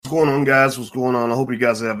going on, guys? What's going on? I hope you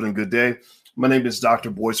guys are having a good day. My name is Dr.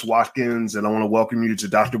 Boyce Watkins, and I want to welcome you to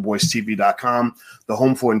drboycetv.com, the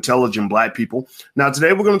home for intelligent Black people. Now,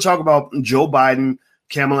 today we're going to talk about Joe Biden,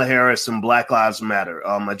 Kamala Harris, and Black Lives Matter.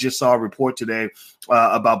 I just saw a report today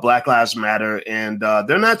about Black Lives Matter, and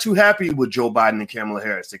they're not too happy with Joe Biden and Kamala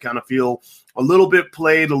Harris. They kind of feel a little bit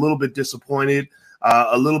played, a little bit disappointed,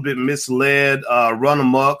 a little bit misled, run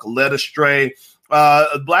amok, led astray.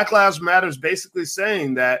 Black Lives Matter is basically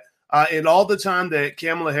saying that in all the time that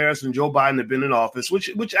Kamala Harris and Joe Biden have been in office,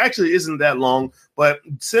 which actually isn't that long, but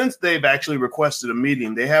since they've actually requested a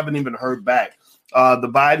meeting, they haven't even heard back. The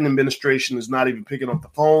Biden administration is not even picking up the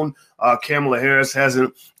phone. Kamala Harris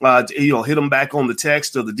hasn't, hit them back on the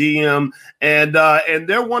text or the DM, and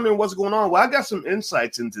they're wondering what's going on. Well, I got some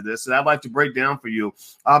insights into this that I'd like to break down for you.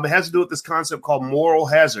 It has to do with this concept called moral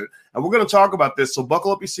hazard, and we're going to talk about this. So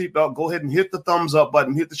buckle up your seatbelt, go ahead and hit the thumbs up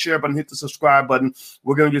button, hit the share button, hit the subscribe button.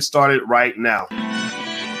 We're going to get started right now.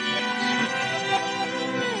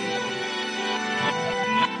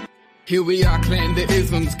 Here we are, clan the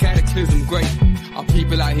isms, cataclysm great. Our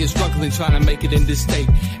people out here struggling, trying to make it in this state.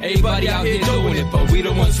 Everybody out here doing it, but we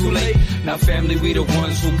the ones too late. Now family, we the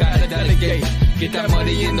ones who gotta delegate. Get that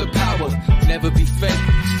money in the power, never be fake.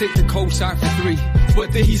 Stick to co-sign for 3.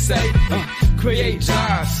 What did he say? Create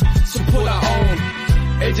jobs, support our own.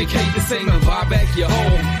 Educate the same and buy back your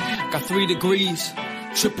home. Got 3 degrees,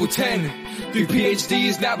 triple 10. 3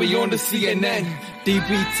 PhDs, now we on the CNN.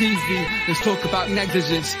 DBTV, let's talk about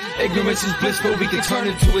negligence. Ignorance is bliss, but we can turn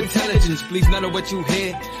it to intelligence. Believe none of what you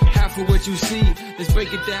hear, half of what you see. Let's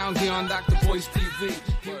break it down here on Dr. Boyce TV.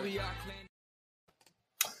 Here we are.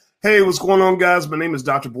 Hey, what's going on, guys? My name is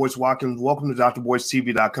Dr. Boyce Watkins. Welcome to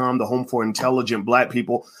drboycetv.com, the home for intelligent Black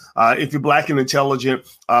people. If you're Black and intelligent,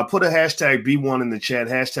 put a hashtag B1 in the chat.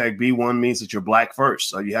 Hashtag B1 means that you're Black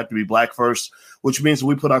first. You have to be Black first, which means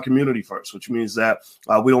we put our community first, which means that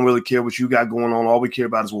we don't really care what you got going on. All we care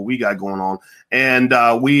about is what we got going on. And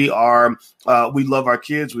we love our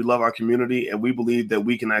kids, we love our community, and we believe that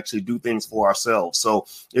we can actually do things for ourselves. So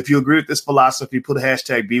if you agree with this philosophy, put a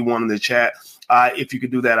hashtag B1 in the chat. If you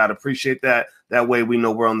could do that, I'd appreciate that. That way we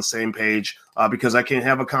know we're on the same page, because I can't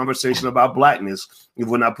have a conversation about Blackness if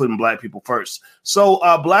we're not putting Black people first. So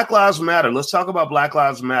Black Lives Matter. Let's talk about Black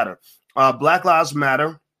Lives Matter. Black Lives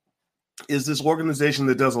Matter is this organization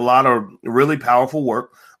that does a lot of really powerful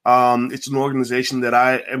work. It's an organization that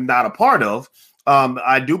I am not a part of.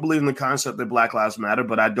 I do believe in the concept that Black Lives Matter,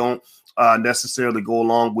 but I don't necessarily go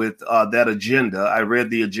along with that agenda. I read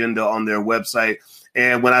the agenda on their website,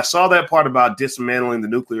 and when I saw that part about dismantling the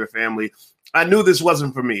nuclear family, I knew this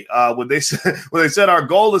wasn't for me. When they said our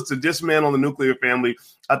goal is to dismantle the nuclear family,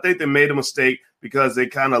 I think they made a mistake because they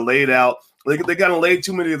kind of laid out. They kind of laid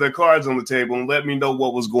too many of their cards on the table and let me know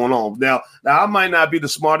what was going on. Now I might not be the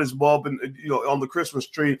smartest bulb on the Christmas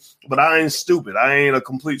tree, but I ain't stupid. I ain't a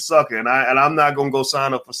complete sucker, and I'm not gonna go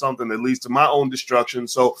sign up for something that leads to my own destruction.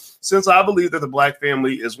 So since I believe that the Black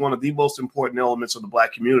family is one of the most important elements of the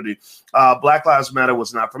Black community, Black Lives Matter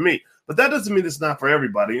was not for me. But that doesn't mean it's not for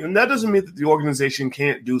everybody, and that doesn't mean that the organization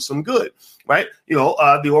can't do some good, right?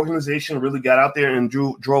 The organization really got out there and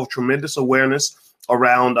drove tremendous awareness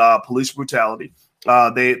around police brutality.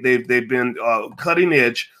 They've been cutting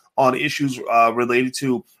edge on issues related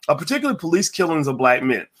to particularly police killings of Black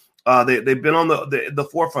men. They've been on the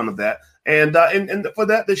forefront of that, and for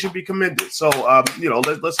that they should be commended. So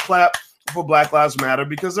let's clap for Black Lives Matter,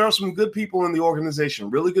 because there are some good people in the organization,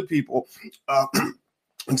 really good people.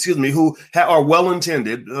 Who are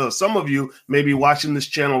well-intended. Some of you may be watching this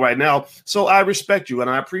channel right now, so I respect you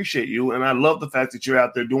and I appreciate you, and I love the fact that you're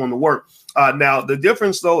out there doing the work. Now, the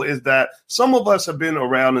difference, though, is that some of us have been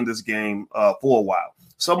around in this game for a while.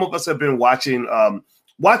 Some of us have been watching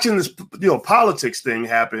this politics thing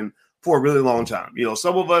happen for a really long time.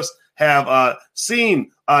 Some of us have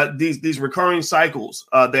seen these recurring cycles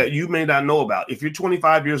that you may not know about. If you're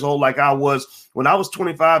 25 years old, like I was when I was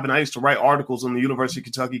 25, and I used to write articles on the University of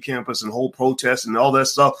Kentucky campus and hold protests and all that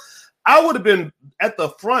stuff, I would have been at the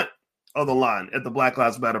front of the line at the Black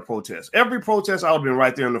Lives Matter protest. Every protest, I would have been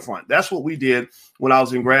right there in the front. That's what we did when I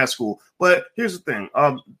was in grad school. But here's the thing,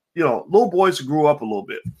 little boys grew up a little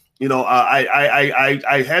bit.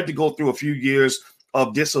 I had to go through a few years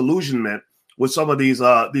of disillusionment with some of these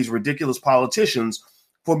ridiculous politicians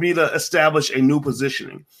for me to establish a new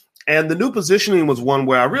positioning. And the new positioning was one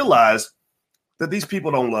where I realized that these people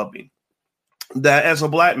don't love me. That as a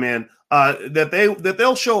Black man,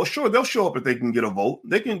 they'll show up if they can get a vote.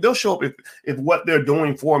 They'll show up if what they're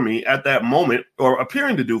doing for me at that moment, or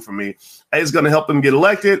appearing to do for me, is going to help them get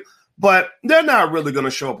elected. But they're not really going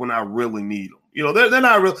to show up when I really need them. You know, they're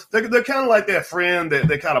not real. They're kind of like that friend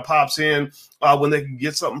that kind of pops in when they can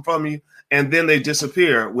get something from you, and then they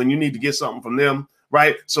disappear when you need to get something from them,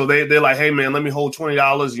 right? So they're like, hey man, let me hold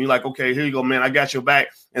 $20, and you're like, okay, here you go, man, I got your back.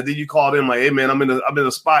 And then you call them like, hey man, I'm in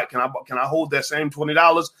a spot. Can I hold that same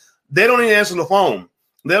 $20? They don't even answer the phone.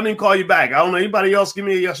 They don't even call you back. I don't know anybody else. Give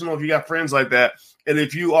me a yes or no if you got friends like that, and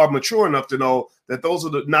if you are mature enough to know that those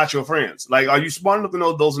are not your friends. Like, are you smart enough to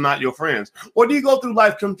know those are not your friends? Or do you go through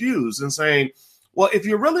life confused and saying, well, if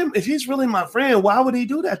he's really my friend, why would he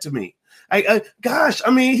do that to me? Gosh,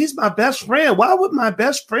 I mean, he's my best friend. Why would my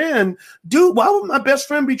best friend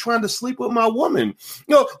be trying to sleep with my woman?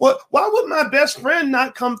 You know, why would my best friend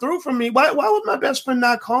not come through for me? Why would my best friend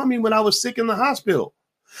not call me when I was sick in the hospital?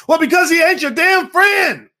 Well, because he ain't your damn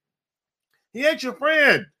friend. He ain't your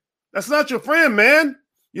friend. That's not your friend, man.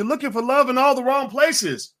 You're looking for love in all the wrong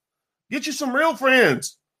places. Get you some real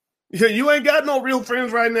friends. You ain't got no real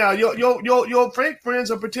friends right now. Your fake friends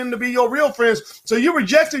are pretending to be your real friends. So you're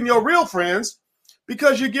rejecting your real friends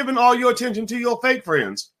because you're giving all your attention to your fake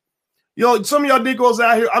friends. You know, some of y'all Negroes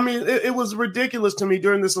out here, I mean, it was ridiculous to me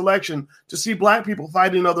during this election to see black people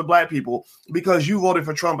fighting other black people because you voted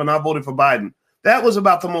for Trump and I voted for Biden. That was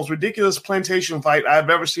about the most ridiculous plantation fight I've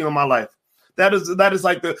ever seen in my life. That is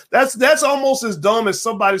like that's almost as dumb as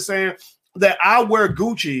somebody saying that I wear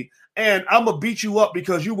Gucci and I'm gonna beat you up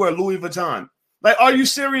because you wear Louis Vuitton. Like, are you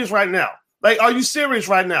serious right now?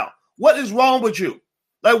 What is wrong with you?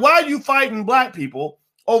 Like, why are you fighting black people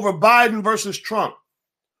over Biden versus Trump?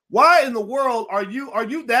 Why in the world are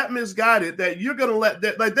you that misguided that you're gonna let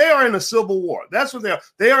that? Like, they are in a civil war. That's what they are.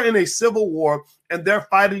 They are in a civil war and they're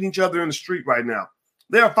fighting each other in the street right now.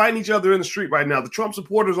 They are fighting each other in the street right now. The Trump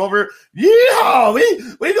supporters over here, yeah,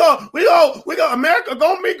 we go. America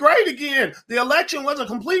gonna be great again. The election was a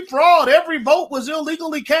complete fraud. Every vote was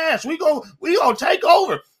illegally cast. We gonna take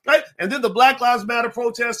over, right? And then the Black Lives Matter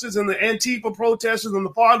protesters and the Antifa protesters on the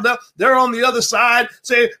far left, they're on the other side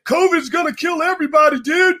saying COVID's gonna kill everybody,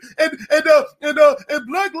 dude. And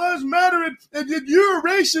Black Lives Matter and you're a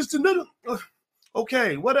racist and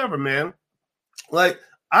okay, whatever, man. Like,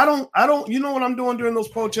 I don't, you know what I'm doing during those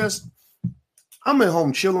protests? I'm at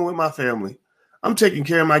home chilling with my family. I'm taking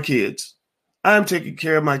care of my kids. I'm taking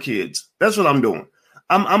care of my kids. That's what I'm doing.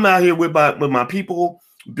 I'm out here with my people,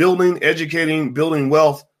 building, educating, building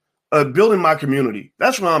wealth, building my community.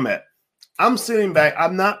 That's where I'm at. I'm sitting back.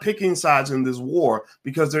 I'm not picking sides in this war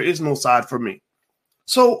because there is no side for me.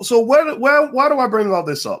 So why do I bring all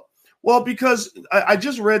this up? Well, because I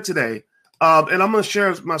just read today, and I'm going to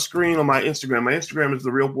share my screen on my Instagram. My Instagram is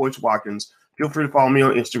The Real Boyce Watkins. Feel free to follow me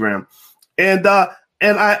on Instagram. And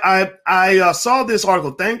I saw this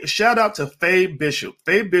article. Shout out to Faye Bishop.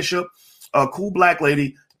 Faye Bishop, a cool black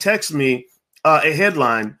lady, texted me a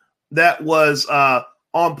headline that was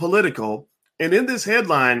on Politico. And in this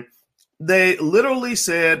headline, they literally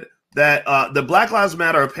said that the Black Lives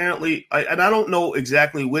Matter apparently, and I don't know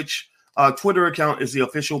exactly which Twitter account is the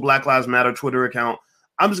official Black Lives Matter Twitter account.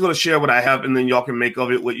 I'm just going to share what I have, and then y'all can make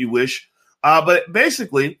of it what you wish. But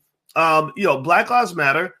basically, Black Lives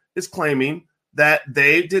Matter is claiming that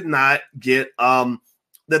they did not get,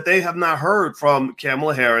 that they have not heard from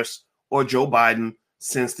Kamala Harris or Joe Biden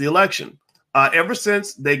since the election. Ever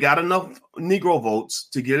since they got enough Negro votes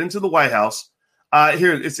to get into the White House.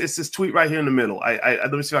 Here, it's this tweet right here in the middle.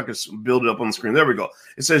 Let me see if I can build it up on the screen. There we go.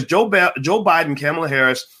 It says Joe Biden, Kamala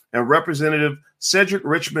Harris, and Representative Cedric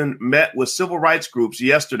Richmond met with civil rights groups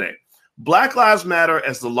yesterday. Black Lives Matter,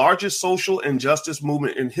 as the largest social injustice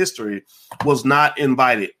movement in history, was not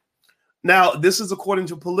invited. Now, this is according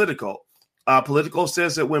to Politico. Politico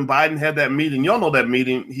says that when Biden had that meeting, y'all know that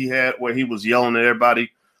meeting he had where he was yelling at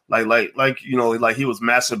everybody, like he was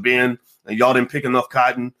Massive Ben, and y'all didn't pick enough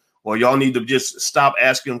cotton, or y'all need to just stop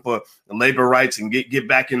asking for labor rights and get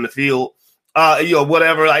back in the field.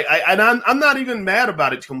 Whatever. I'm not even mad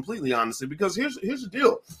about it completely, honestly, because here's the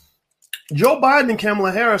deal. Joe Biden and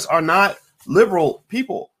Kamala Harris are not liberal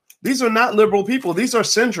people. These are not liberal people. These are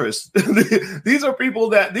centrists. These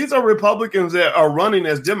are Republicans that are running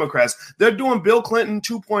as Democrats. They're doing Bill Clinton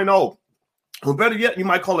 2.0. Or better yet, you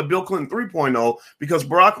might call it Bill Clinton 3.0 because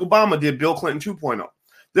Barack Obama did Bill Clinton 2.0.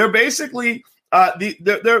 They're basically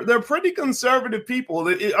they're pretty conservative people.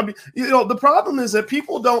 The problem is that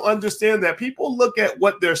people don't understand that. People look at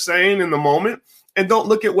what they're saying in the moment and don't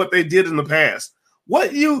look at what they did in the past.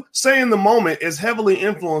 What you say in the moment is heavily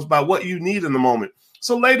influenced by what you need in the moment.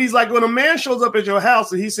 So, ladies, like when a man shows up at your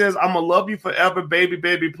house and he says, "I'm gonna love you forever,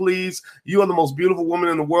 baby, please. You are the most beautiful woman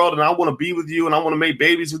in the world, and I want to be with you, and I want to make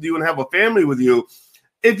babies with you and have a family with you."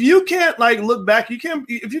 If you can't look back,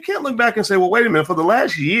 if you can't look back and say, "Well, wait a minute, for the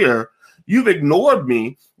last year, You've ignored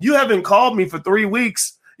me. You haven't called me for 3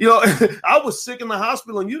 weeks. I was sick in the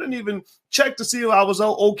hospital and you didn't even check to see if I was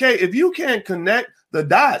okay. If you can't connect the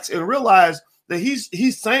dots and realize that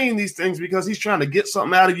he's saying these things because he's trying to get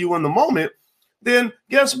something out of you in the moment, then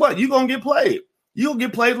guess what? You're going to get played. You'll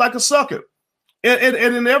get played like a sucker. And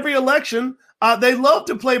in every election, they love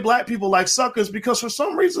to play black people like suckers because for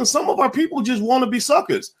some reason, some of our people just want to be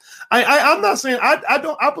suckers. I'm not saying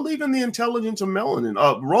I believe in the intelligence of melanin.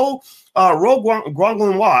 Ro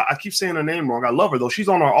Guanglinois, I keep saying her name wrong. I love her though. She's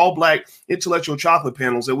on our all black intellectual chocolate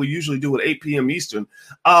panels that we usually do at 8 p.m. Eastern,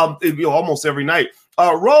 almost every night.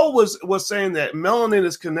 Ro was saying that melanin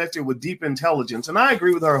is connected with deep intelligence, and I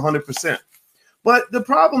agree with her 100%. But the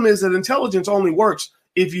problem is that intelligence only works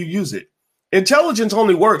if you use it. Intelligence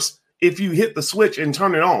only works if you hit the switch and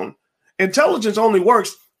turn it on. Intelligence only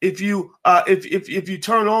works if you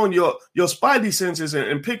turn on your spidey senses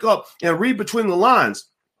and pick up and read between the lines.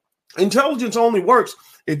 Intelligence only works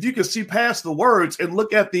if you can see past the words and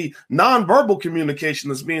look at the nonverbal communication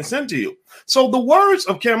that's being sent to you. So the words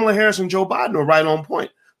of Kamala Harris and Joe Biden are right on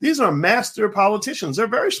point. These are master politicians. They're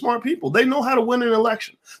very smart people. They know how to win an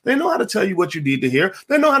election. They know how to tell you what you need to hear.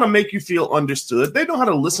 They know how to make you feel understood. They know how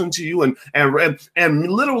to listen to you and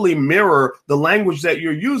literally mirror the language that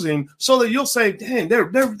you're using so that you'll say, dang,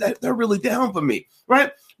 they're really down for me,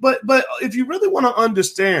 right? But if you really want to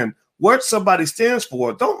understand what somebody stands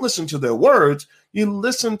for, don't listen to their words. You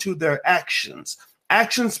listen to their actions.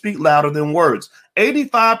 Actions speak louder than words.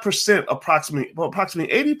 85%, approximately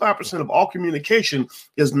 85% of all communication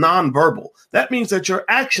is nonverbal. That means that your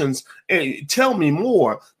actions tell me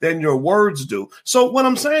more than your words do. So what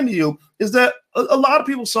I'm saying to you is that a lot of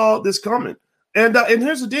people saw this coming. And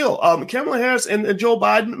here's the deal. Kamala Harris and Joe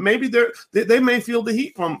Biden, maybe they may feel the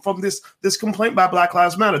heat from this complaint by Black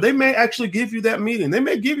Lives Matter. They may actually give you that meeting. They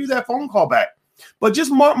may give you that phone call back. But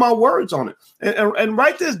just mark my words on it and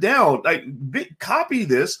write this down, copy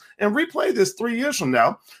this and replay this 3 years from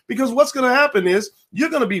now, because what's going to happen is you're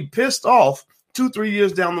going to be pissed off 2-3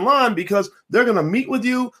 years down the line because they're going to meet with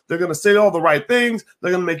you. They're going to say all the right things. They're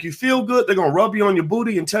going to make you feel good. They're going to rub you on your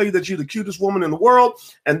booty and tell you that you're the cutest woman in the world.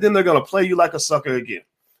 And then they're going to play you like a sucker again.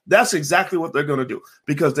 That's exactly what they're going to do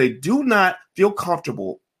because they do not feel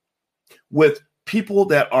comfortable with people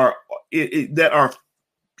that are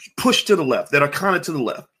pushed to the left, that are kind of to the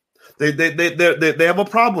left. They have a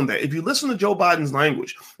problem there. If you listen to Joe Biden's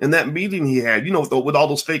language and that meeting he had, with all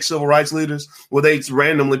those fake civil rights leaders where they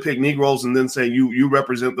randomly pick Negroes and then say you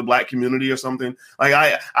represent the black community or something. Like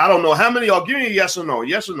I don't know how many of y'all give me a yes or no,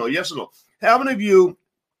 yes or no, yes or no. How many of you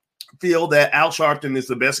feel that Al Sharpton is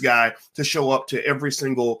the best guy to show up to every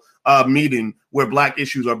single meeting where black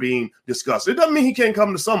issues are being discussed? It doesn't mean he can't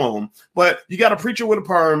come to some of them, but you got a preacher with a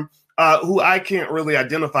perm who I can't really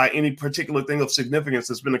identify any particular thing of significance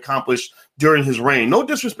that's been accomplished during his reign. No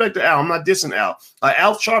disrespect to Al. I'm not dissing Al.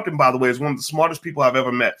 Al Sharpton, by the way, is one of the smartest people I've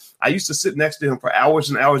ever met. I used to sit next to him for hours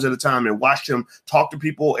and hours at a time and watch him talk to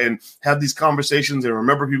people and have these conversations and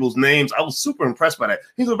remember people's names. I was super impressed by that.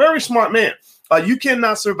 He's a very smart man. You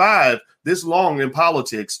cannot survive this long in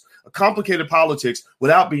politics, complicated politics,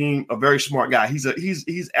 without being a very smart guy.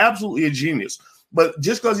 He's absolutely a genius. But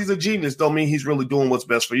just because he's a genius don't mean he's really doing what's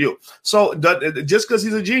best for you. So just because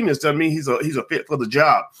he's a genius doesn't mean he's a fit for the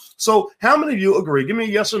job. So how many of you agree? Give me a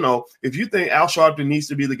yes or no if you think Al Sharpton needs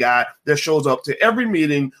to be the guy that shows up to every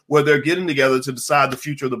meeting where they're getting together to decide the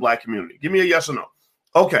future of the black community. Give me a yes or no.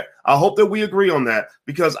 Okay, I hope that we agree on that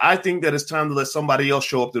because I think that it's time to let somebody else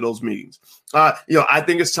show up to those meetings. I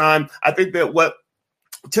think it's time. I think that what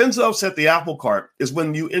tends to upset the apple cart is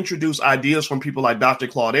when you introduce ideas from people like Dr.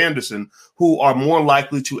 Claude Anderson, who are more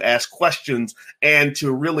likely to ask questions and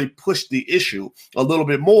to really push the issue a little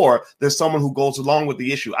bit more than someone who goes along with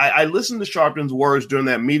the issue. I listened to Sharpton's words during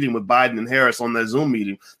that meeting with Biden and Harris on that Zoom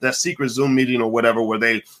meeting, that secret Zoom meeting or whatever, where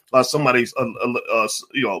they somebody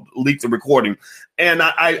leaked the recording. And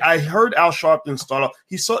I heard Al Sharpton start off.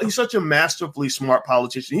 He's such a masterfully smart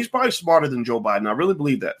politician. He's probably smarter than Joe Biden. I really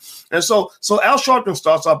believe that. And so Al Sharpton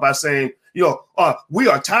starts off by saying, we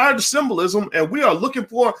are tired of symbolism and we are looking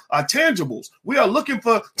for tangibles. We are looking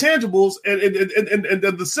for tangibles and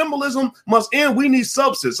the symbolism must end. We need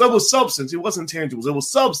substance. It was substance. It wasn't tangibles. It was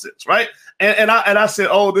substance, right? And I said,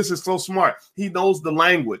 oh, this is so smart. He knows the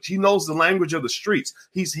language. He knows the language of the streets.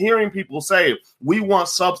 He's hearing people say, we want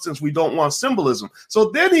substance. We don't want symbolism. So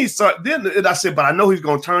then and I said, but I know he's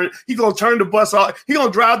going to turn the bus off. He's going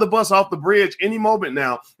to drive the bus off the bridge any moment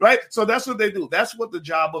now, right? So that's what they do. That's what the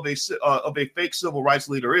job of a fake civil rights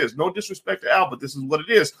leader is. No disrespect to Al, but this is what it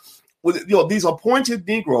is. With these appointed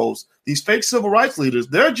Negroes, these fake civil rights leaders,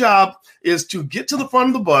 their job is to get to the front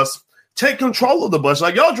of the bus, take control of the bus.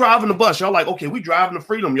 Like, y'all driving the bus. Y'all like, okay, we driving to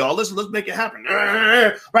freedom, y'all. Let's make it happen.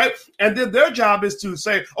 Right? And then their job is to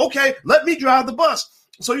say, okay, let me drive the bus.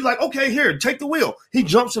 So you're like, okay, here, take the wheel. He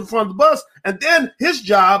jumps in front of the bus, and then his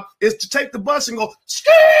job is to take the bus and go,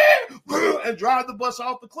 and drive the bus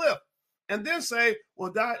off the cliff. And then say,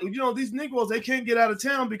 well, these Negroes, they can't get out of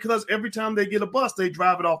town because every time they get a bus, they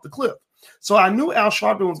drive it off the cliff. So I knew Al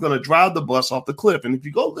Sharpton was going to drive the bus off the cliff. And if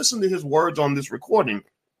you go listen to his words on this recording,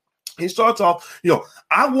 he starts off,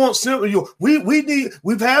 I want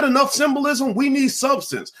we've had enough symbolism. We need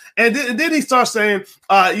substance. And then he starts saying,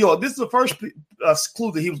 this is the first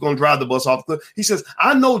clue that he was going to drive the bus off the cliff. He says,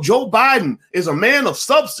 I know Joe Biden is a man of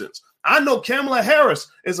substance. I know Kamala Harris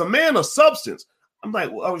is a man of substance. I'm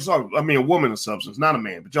like, well, sorry, I mean a woman of substance, not a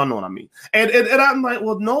man, but y'all know what I mean. And I'm like,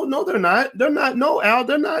 well, no, they're not. They're not. No, Al,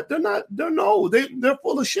 they're not. They're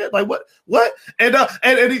full of shit. Like what? And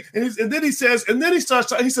then he says,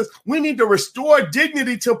 he says, we need to restore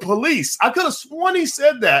dignity to police. I could have sworn he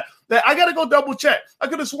said that I got to go double check. I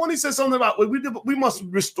could have sworn he said something about we must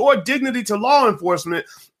restore dignity to law enforcement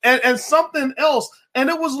and something else.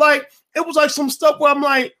 And it was like some stuff where I'm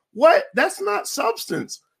like, what? That's not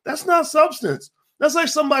substance. That's not substance. That's like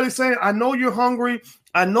somebody saying, I know you're hungry.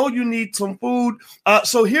 I know you need some food.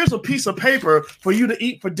 So here's a piece of paper for you to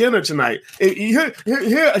eat for dinner tonight.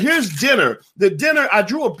 Here's dinner. The dinner, I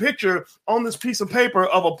drew a picture on this piece of paper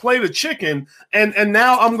of a plate of chicken, and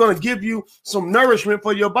now I'm going to give you some nourishment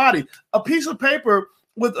for your body. A piece of paper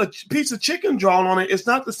with a piece of chicken drawn on it is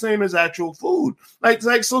not the same as actual food.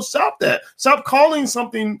 So stop that. Stop calling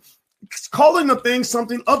the thing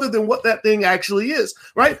something other than what that thing actually is,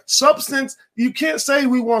 right? Substance, you can't say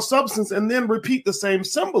we want substance and then repeat the same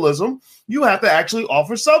symbolism. You have to actually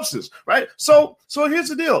offer substance, right? So here's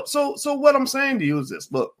the deal. So what I'm saying to you is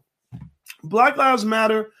this. Look, Black Lives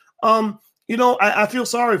Matter, I feel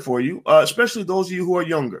sorry for you, especially those of you who are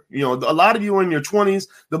younger. A lot of you are in your 20s,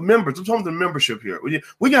 the members. I'm talking about the membership here.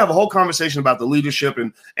 We can have a whole conversation about the leadership,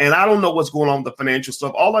 and I don't know what's going on with the financial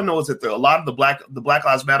stuff. All I know is that a lot of the Black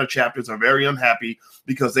Lives Matter chapters are very unhappy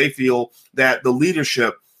because they feel that the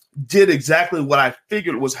leadership did exactly what I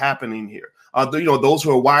figured was happening here. Those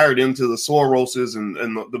who are wired into the Soroses and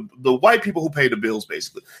the white people who pay the bills,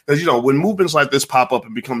 basically. Because, when movements like this pop up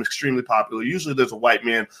and become extremely popular, usually there's a white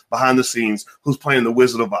man behind the scenes who's playing the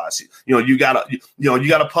Wizard of Oz. You got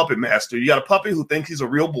a puppet master. You got a puppet who thinks he's a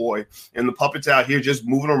real boy, and the puppet's out here just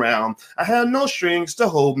moving around. I have no strings to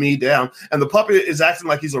hold me down. And the puppet is acting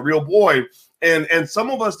like he's a real boy. And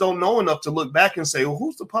some of us don't know enough to look back and say, well,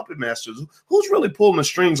 who's the puppet masters? Who's really pulling the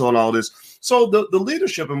strings on all this? So the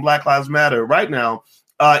leadership in Black Lives Matter right now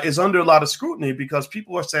is under a lot of scrutiny because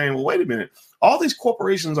people are saying, well, wait a minute. All these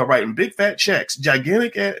corporations are writing big fat checks,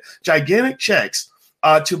 gigantic checks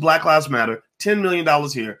to Black Lives Matter, $10 million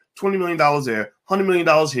here, $20 million there, $100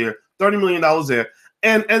 million here, $30 million there.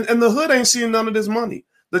 And the hood ain't seeing none of this money.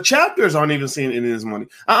 The chapters aren't even seeing any of this money.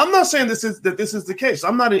 I'm not saying this is the case.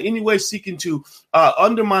 I'm not in any way seeking to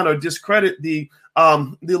undermine or discredit the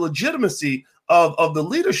legitimacy of the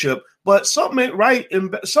leadership, but something ain't right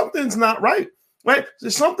and something's not right. Right?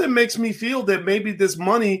 Something makes me feel that maybe this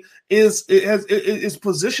money is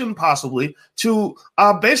positioned possibly to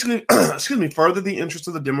basically, further the interests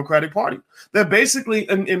of the Democratic Party. That basically,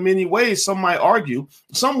 in many ways, some might argue,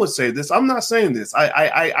 some would say this. I'm not saying this.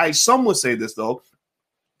 Some would say this though.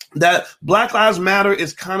 That Black Lives Matter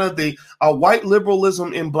is kind of the white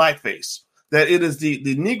liberalism in blackface. That it is the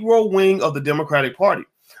Negro wing of the Democratic Party.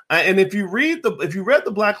 And if you read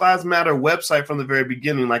the Black Lives Matter website from the very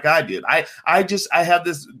beginning, like I did, I have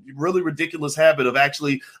this really ridiculous habit of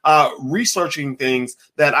actually researching things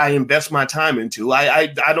that I invest my time into. I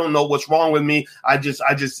don't know what's wrong with me. I just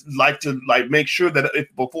like to make sure that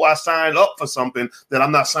before I sign up for something, that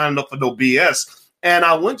I'm not signing up for no BS. And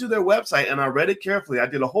I went to their website and I read it carefully. I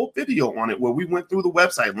did a whole video on it where we went through the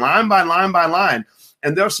website line by line by line.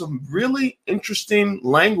 And there's some really interesting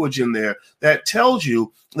language in there that tells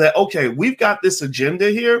you that, okay, we've got this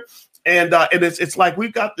agenda here. And it's like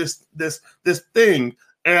we've got this thing.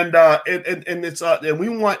 And we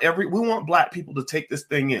want Black people to take this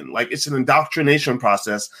thing in. Like it's an indoctrination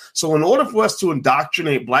process. So in order for us to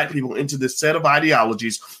indoctrinate Black people into this set of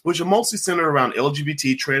ideologies, which are mostly centered around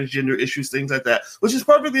LGBT, transgender issues, things like that, which is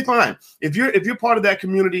perfectly fine. If you're part of that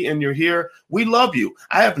community and you're here, we love you.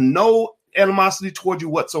 I have no animosity toward you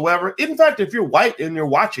whatsoever. In fact, if you're white and you're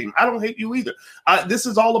watching, I don't hate you either. This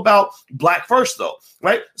is all about Black first, though,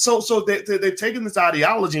 right? So they've taken this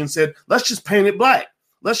ideology and said, let's just paint it black.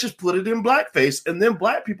 let's just put it in blackface, and then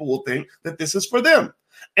black people will think that this is for them.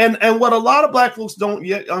 And what a lot of black folks don't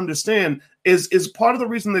yet understand is part of the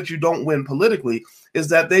reason that you don't win politically is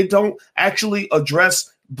that they don't actually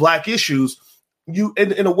address black issues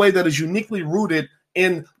in a way that is uniquely rooted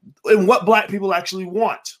in what black people actually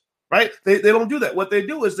want. Right? They don't do that. What they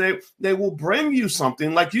do is they will bring you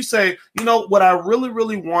something like you say, what I really,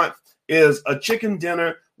 really want is a chicken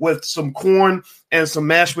dinner with some corn and some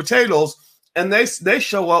mashed potatoes. And they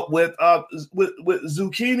show up with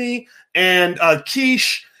zucchini and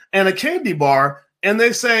quiche and a candy bar. And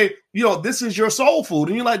they say, this is your soul food.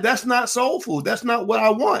 And you're like, that's not soul food. That's not what I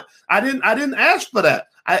want. I didn't ask for that.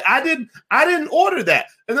 I didn't order that.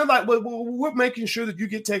 And they're like, well, we're making sure that you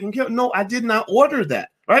get taken care of. No, I did not order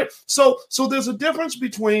that. Right. So there's a difference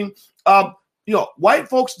between, white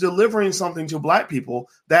folks delivering something to black people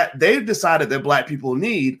that they've decided that black people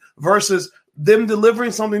need versus them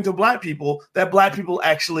delivering something to black people that black people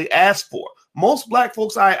actually ask for. Most black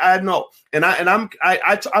folks I know, and I'm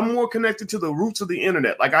more connected to the roots of the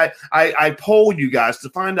internet. Like I poll you guys to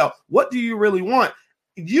find out, what do you really want?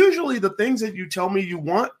 Usually the things that you tell me you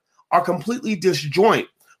want are completely disjoint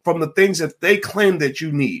from the things that they claim that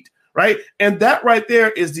you need. Right. And that right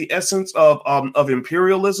there is the essence of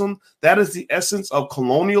imperialism. That is the essence of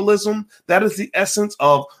colonialism. That is the essence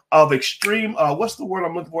of extreme. What's the word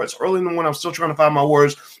I'm looking for? It's early in the morning. I'm still trying to find my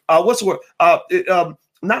words. What's the word?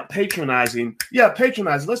 Not patronizing. Yeah,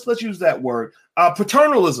 patronizing. Let's use that word.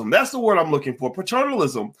 Paternalism. That's the word I'm looking for.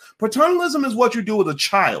 Paternalism. Paternalism is what you do with a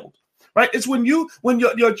child. Right. It's when your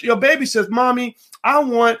baby says, Mommy, I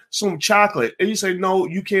want some chocolate. And you say, no,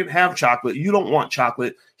 you can't have chocolate. You don't want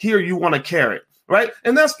chocolate. Here, you want a carrot. Right.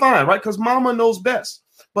 And that's fine. Right. Because mama knows best.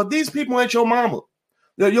 But these people ain't your mama.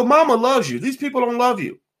 Your mama loves you. These people don't love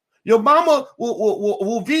you. Your mama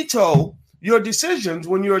will veto your decisions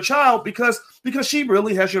when you're a child because she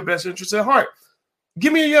really has your best interest at heart.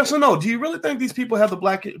 Give me a yes or no. Do you really think these people have the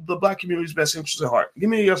black community's best interest at heart? Give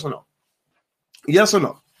me a yes or no. Yes or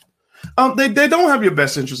no. They don't have your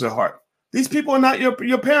best interest at heart. These people are not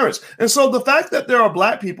your parents. And so the fact that there are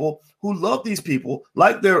black people who love these people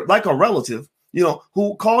like a relative,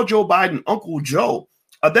 who call Joe Biden Uncle Joe,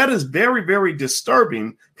 that is very, very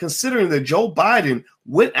disturbing considering that Joe Biden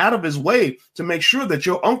went out of his way to make sure that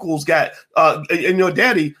your uncles got and your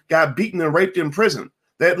daddy got beaten and raped in prison.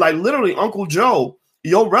 That like literally Uncle Joe,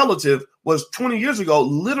 your relative, was 20 years ago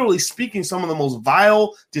literally speaking some of the most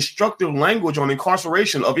vile, destructive language on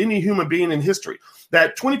incarceration of any human being in history.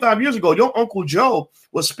 That 25 years ago, your Uncle Joe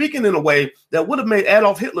was speaking in a way that would have made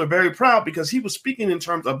Adolf Hitler very proud because he was speaking in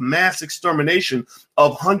terms of mass extermination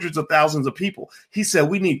of hundreds of thousands of people. He said,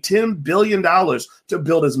 we need $10 billion to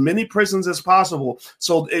build as many prisons as possible.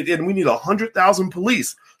 And we need 100,000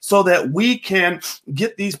 police so that we can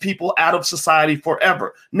get these people out of society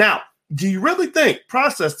forever. Now, do you really think,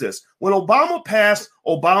 process this, when Obama passed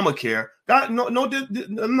Obamacare, I'm not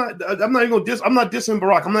dissing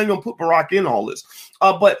Barack. I'm not even going to put Barack in all this.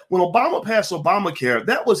 But when Obama passed Obamacare,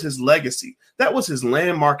 that was his legacy. That was his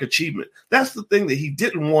landmark achievement. That's the thing that he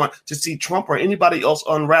didn't want to see Trump or anybody else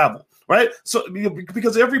unravel. Right. So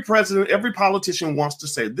because every president, every politician wants to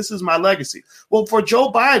say, this is my legacy. Well, for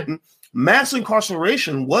Joe Biden, mass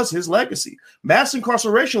incarceration was his legacy. Mass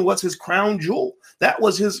incarceration was his crown jewel. That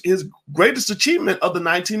was his greatest achievement of the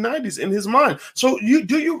 1990s in his mind. So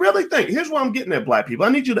do you really think, here's what I'm getting at, black people. I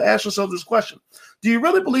need you to ask yourself this question. Do you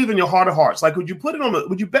really believe in your heart of hearts? Like, would you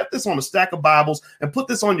bet this on a stack of Bibles and put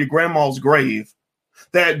this on your grandma's grave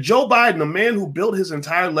that Joe Biden, a man who built his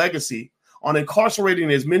entire legacy on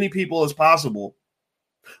incarcerating as many people as possible,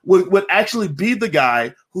 would actually be the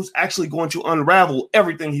guy who's actually going to unravel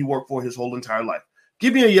everything he worked for his whole entire life?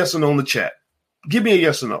 Give me a yes or no in the chat. Give me a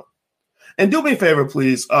yes or no. And do me a favor,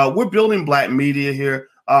 please. We're building black media here.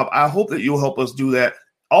 I hope that you'll help us do that.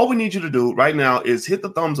 All we need you to do right now is hit the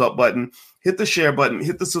thumbs up button, hit the share button,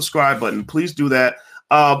 hit the subscribe button. Please do that.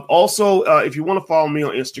 Also, if you want to follow me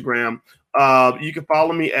on Instagram, you can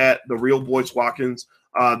follow me at The Real Boyce Watkins.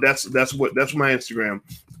 That's my Instagram.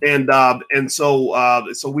 And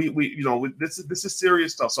so we this is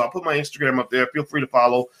serious stuff. So I'll put my Instagram up there. Feel free to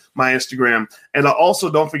follow my Instagram. And also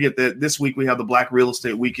don't forget that this week we have the Black Real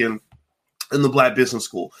Estate Weekend in the Black Business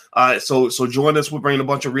School. So join us. We're bringing a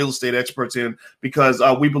bunch of real estate experts in because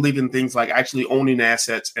we believe in things like actually owning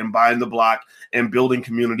assets and buying the block and building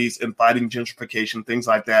communities and fighting gentrification, things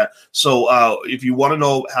like that. So if you want to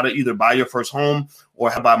know how to either buy your first home or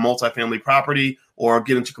how to buy multifamily property or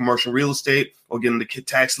get into commercial real estate or get into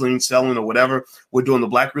tax lien selling or whatever, we're doing the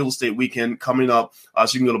Black Real Estate Weekend coming up.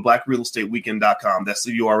 So you can go to blackrealestateweekend.com. That's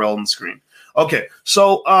the URL on the screen. Okay.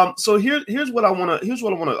 So here's what I want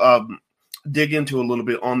to dig into a little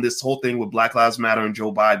bit on this whole thing with Black Lives Matter and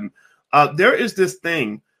Joe Biden. There is this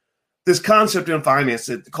concept in finance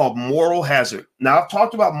called moral hazard. Now, I've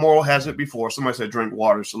talked about moral hazard before. Somebody said drink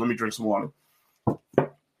water, so let me drink some water.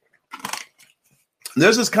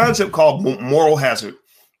 There's this concept called moral hazard.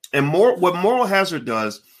 And what moral hazard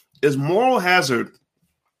does is moral hazard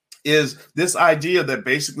is this idea that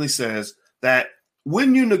basically says that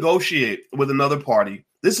when you negotiate with another party,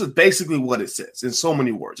 this is basically what it says in so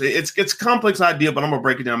many words. It's a complex idea, but I'm going to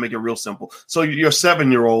break it down and make it real simple so your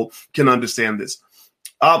 7-year-old can understand this.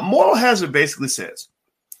 Moral hazard basically says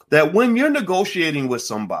that when you're negotiating with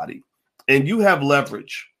somebody and you have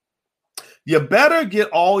leverage, you better get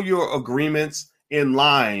all your agreements in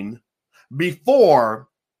line before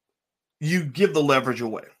you give the leverage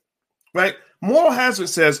away, right? Moral hazard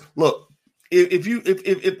says, look, if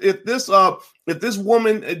this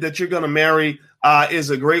woman that you're going to marry is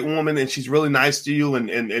a great woman and she's really nice to you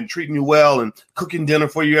and treating you well and cooking dinner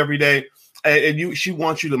for you every day, and she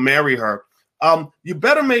wants you to marry her, you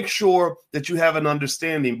better make sure that you have an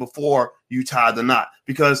understanding before you tie the knot,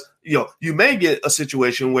 because you may get a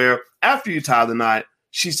situation where after you tie the knot,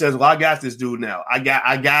 she says, well, I got this dude now. I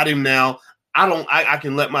got him now. I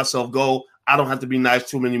can let myself go. I don't have to be nice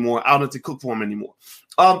to him anymore. I don't have to cook for him anymore.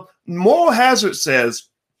 Moral hazard says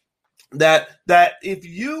that if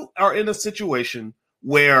you are in a situation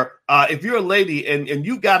where if you're a lady and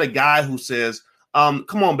you got a guy who says,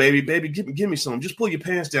 come on, baby, give me some. Just pull your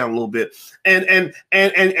pants down a little bit. And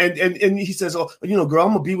he says, oh, girl,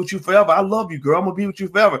 I'm gonna be with you forever. I love you, girl. I'm gonna be with you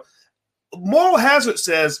forever. Moral hazard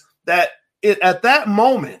says that at that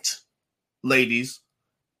moment, ladies,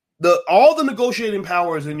 all the negotiating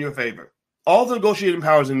power is in your favor. All the negotiating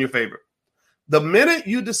power is in your favor. The minute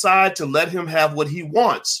you decide to let him have what he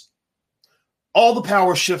wants, all the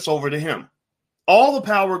power shifts over to him. All the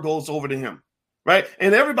power goes over to him, right?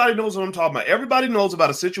 And everybody knows what I'm talking about. Everybody knows about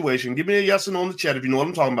a situation. Give me a yes or no in the chat if you know what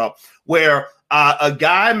I'm talking about, where a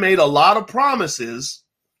guy made a lot of promises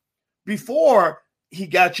before he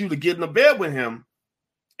got you to get in the bed with him,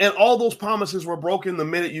 and all those promises were broken the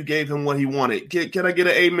minute you gave him what he wanted. Can I get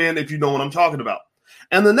an amen if you know what I'm talking about?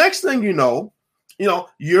 And the next thing you know,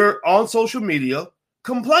 you're on social media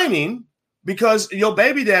complaining because your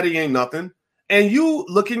baby daddy ain't nothing, and you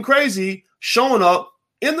looking crazy, showing up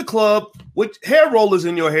in the club with hair rollers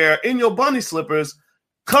in your hair, in your bunny slippers,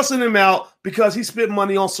 cussing him out because he spent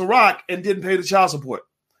money on Ciroc and didn't pay the child support.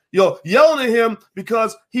 Yelling at him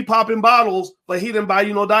because he popping bottles, but he didn't buy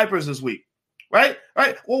you no diapers this week. Right?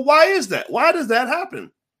 Well, why is that? Why does that happen?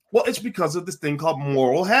 Well, it's because of this thing called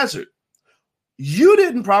moral hazard. You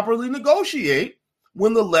didn't properly negotiate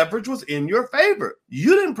when the leverage was in your favor.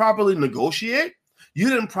 You didn't properly negotiate. You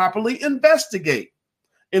didn't properly investigate.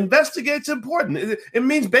 Investigate's important. It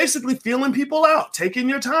means basically feeling people out, taking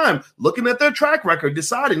your time, looking at their track record,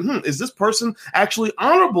 deciding, is this person actually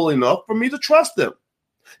honorable enough for me to trust them?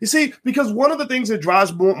 You see, because one of the things that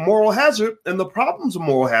drives moral hazard and the problems of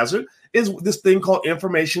moral hazard is this thing called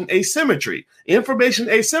information asymmetry. Information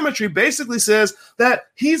asymmetry basically says that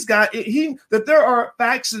that there are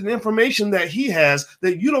facts and information that he has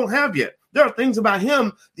that you don't have yet. There are things about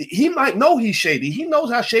him. He might know he's shady. He knows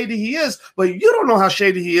how shady he is, but you don't know how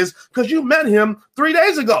shady he is because you met him 3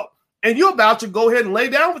 days ago. And you're about to go ahead and lay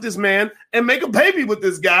down with this man and make a baby with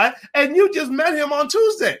this guy. And you just met him on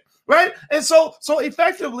Tuesday. Right. And so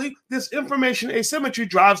effectively, this information asymmetry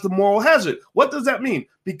drives the moral hazard. What does that mean?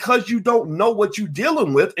 Because you don't know what you're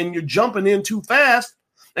dealing with and you're jumping in too fast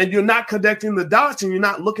and you're not connecting the dots and you're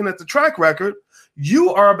not looking at the track record,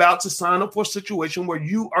 you are about to sign up for a situation where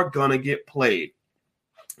you are going to get played.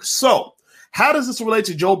 So how does this relate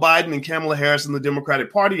to Joe Biden and Kamala Harris and the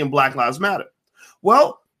Democratic Party and Black Lives Matter?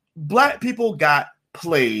 Well, Black people got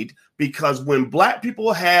played because when Black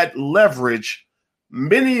people had leverage,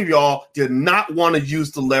 many of y'all did not want to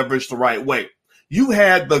use the leverage the right way. You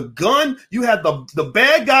had the gun, you had the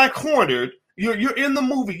bad guy cornered. You're in the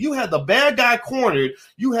movie. You had the bad guy cornered.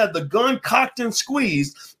 You had the gun cocked and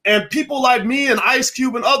squeezed. And people like me and Ice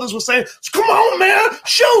Cube and others were saying, come on, man,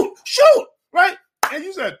 shoot, right? And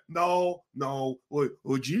you said, no,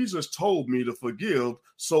 well, Jesus told me to forgive,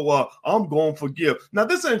 so I'm going to forgive. Now,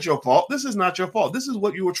 this ain't your fault. This is not your fault. This is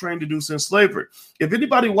what you were trained to do since slavery. If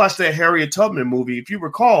anybody watched that Harriet Tubman movie, if you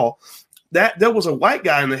recall, that there was a white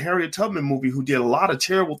guy in the Harriet Tubman movie who did a lot of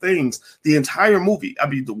terrible things the entire movie. I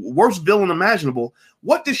mean, the worst villain imaginable.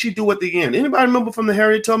 What did she do at the end? Anybody remember from the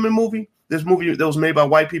Harriet Tubman movie? This movie that was made by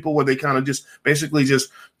white people where they kind of just basically just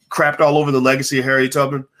crapped all over the legacy of Harriet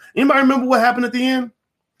Tubman. Anybody remember what happened at the end?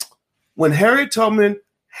 When Harriet Tubman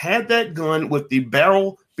had that gun with the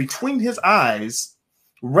barrel between his eyes,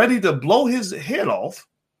 ready to blow his head off,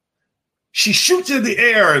 She shoots in the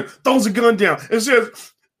air and throws a gun down and says,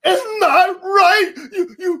 "It's not right.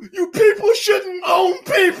 You people shouldn't own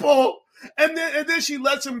people." And then she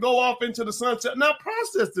lets him go off into the sunset. Now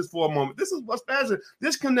process this for a moment. This is what's fascinating.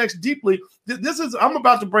 This connects deeply. I'm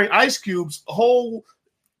about to bring Ice Cube's whole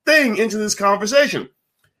thing into this conversation.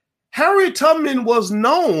 Harriet Tubman was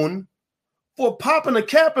known for popping a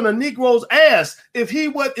cap in a Negro's ass if he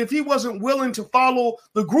wasn't willing to follow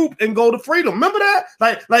the group and go to freedom. Remember that?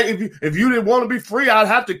 Like if you didn't want to be free, I'd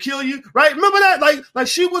have to kill you, right? Remember that? Like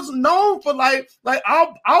she was known for like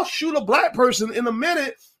I'll shoot a black person in a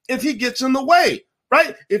minute if he gets in the way,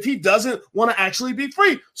 right? If he doesn't want to actually be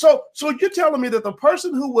free. So you're telling me that the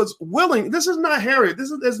person who was willing, this is not Harriet.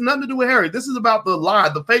 This has nothing to do with Harriet. This is about the lie,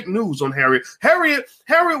 the fake news on Harriet. Harriet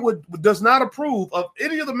does not approve of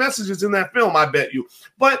any of the messages in that film, I bet you.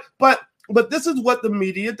 But this is what the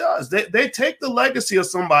media does. They take the legacy of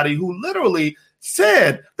somebody who literally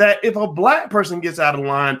said that if a black person gets out of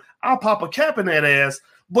line, I'll pop a cap in that ass.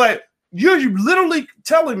 But you're literally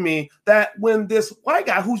telling me that when this white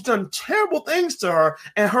guy who's done terrible things to her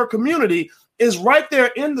and her community is right there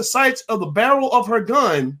in the sights of the barrel of her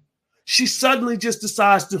gun, she suddenly just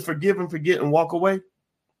decides to forgive and forget and walk away?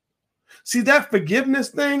 See, that forgiveness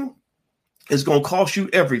thing is going to cost you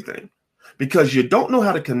everything because you don't know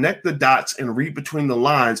how to connect the dots and read between the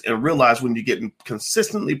lines and realize when you're getting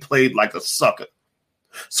consistently played like a sucker.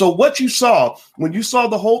 So what you saw when you saw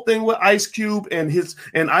the whole thing with Ice Cube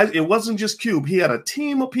it wasn't just Cube. He had a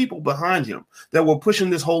team of people behind him that were pushing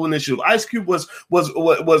this whole initiative. Ice Cube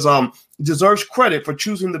deserves credit for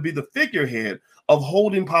choosing to be the figurehead of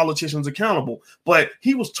holding politicians accountable. But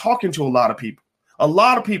he was talking to a lot of people. I'm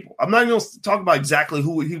not even going to talk about exactly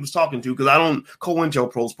who he was talking to because I don't.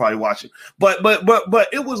 COINTELPRO's probably watching. But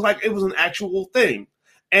it was an actual thing,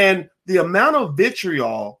 and the amount of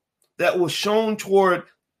vitriol that was shown toward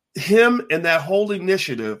him and that whole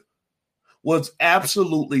initiative was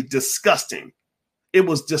absolutely disgusting. It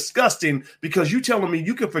was disgusting because you're telling me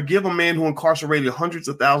you can forgive a man who incarcerated hundreds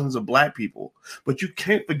of thousands of black people, but you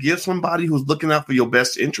can't forgive somebody who's looking out for your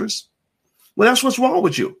best interests? Well, that's what's wrong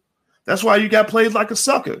with you. That's why you got played like a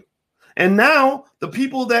sucker. And now the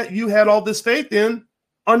people that you had all this faith in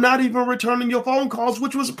are not even returning your phone calls,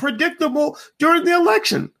 which was predictable during the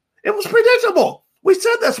election. It was predictable. We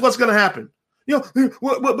said that's what's going to happen.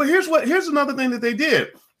 But here's another thing that they did.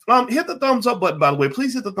 Hit the thumbs up button, by the way.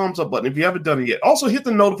 Please hit the thumbs up button if you haven't done it yet. Also, hit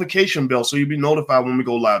the notification bell so you'll be notified when we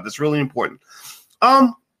go live. That's really important.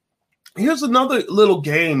 Here's another little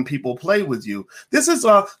game people play with you. This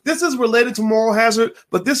is related to moral hazard,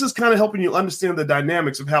 but this is kind of helping you understand the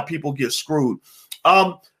dynamics of how people get screwed.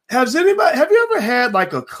 Have you ever had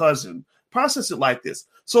like a cousin? Process it like this.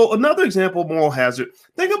 So another example of moral hazard.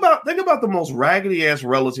 Think about the most raggedy ass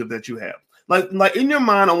relative that you have. Like in your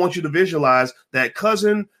mind, I want you to visualize that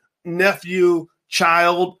cousin, nephew,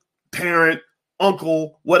 child, parent,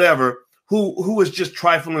 uncle, whatever, who is just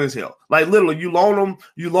trifling as hell. Like literally, you loan them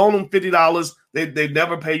 $50, they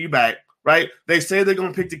never pay you back, right? They say they're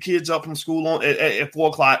gonna pick the kids up from school at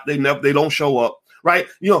 4:00. They don't show up. Right,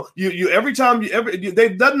 you every time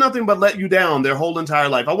they've done nothing but let you down their whole entire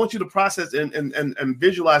life. I want you to process and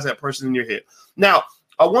visualize that person in your head. Now,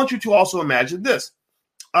 I want you to also imagine this.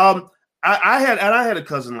 I had a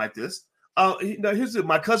cousin like this.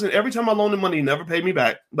 My cousin. Every time I loaned him money, he never paid me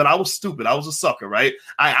back. But I was stupid. I was a sucker, right?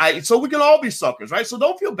 So we can all be suckers, right? So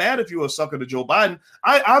don't feel bad if you're a sucker to Joe Biden.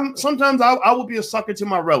 Sometimes I will be a sucker to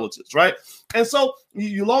my relatives, right? And so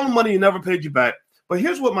you loan him money, he never paid you back. But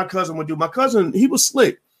here's what my cousin would do. My cousin, he was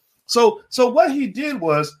slick. So what he did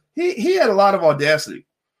was he had a lot of audacity.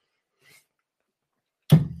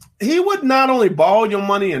 He would not only borrow your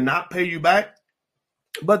money and not pay you back,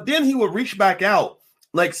 but then he would reach back out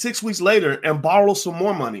like 6 weeks later and borrow some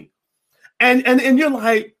more money. And you're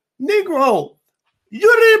like, Negro, you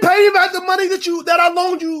didn't pay me back the money that I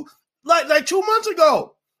loaned you like 2 months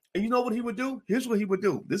ago. And you know what he would do? Here's what he would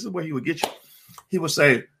do. This is where he would get you. He would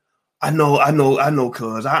say, I know,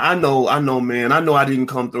 cuz. I know, man. I know I didn't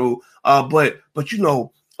come through. But I'm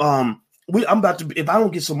about to. If I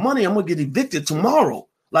don't get some money, I'm gonna get evicted tomorrow.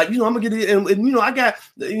 Like, I'm gonna get it, and I got,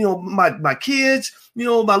 my kids.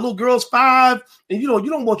 My little girl's 5, and you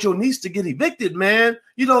don't want your niece to get evicted, man.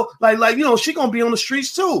 She gonna be on the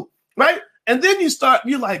streets too, right? And then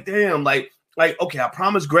you're like, damn, like okay, I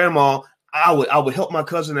promised grandma I would help my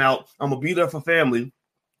cousin out. I'm gonna be there for family.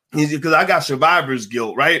 Because I got survivor's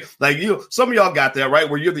guilt, right? Like, some of y'all got that, right?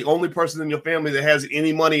 Where you're the only person in your family that has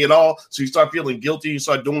any money at all. So you start feeling guilty. You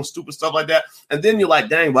start doing stupid stuff like that. And then you're like,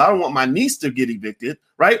 dang, well, I don't want my niece to get evicted,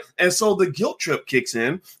 right? And so the guilt trip kicks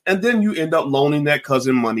in. And then you end up loaning that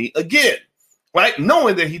cousin money again. right?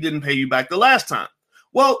 Knowing that he didn't pay you back the last time.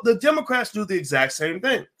 Well, the Democrats do the exact same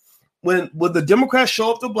thing. When the Democrats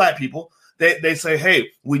show up to black people, they say, hey,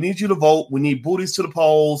 we need you to vote. We need booties to the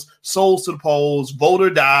polls, souls to the polls, vote or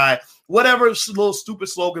die, whatever little stupid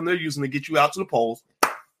slogan they're using to get you out to the polls.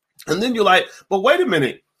 And then you're like, but wait a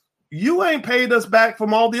minute. You ain't paid us back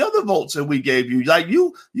from all the other votes that we gave you. Like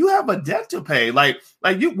you have a debt to pay. Like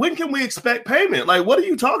when can we expect payment? Like, what are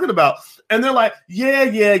you talking about? And they're like,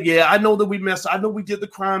 yeah. I know that we messed. I know we did the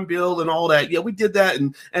crime bill and all that. Yeah, we did that.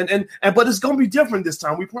 And but it's gonna be different this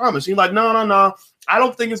time. We promise. And you're like, no. I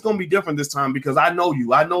don't think it's gonna be different this time because I know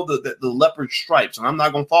you. I know the leopard stripes, and I'm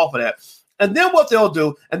not gonna fall for that. And then what they'll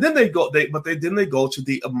do, and then they go to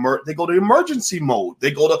the emergency mode.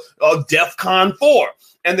 They go to DEFCON 4,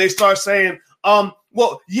 and they start saying,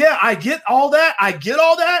 well, yeah, I get all that,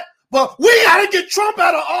 but we got to get Trump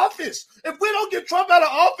out of office. If we don't get Trump out of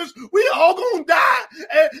office, we all gonna die,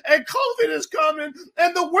 and COVID is coming,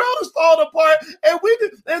 and the world is falling apart, and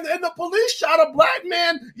the police shot a black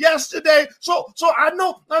man yesterday. So I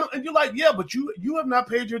know, and you're like, yeah, but you have not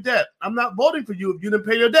paid your debt. I'm not voting for you if you didn't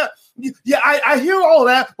pay your debt. Yeah, I hear all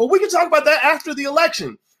that, but we can talk about that after the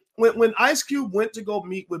election. When Ice Cube went to go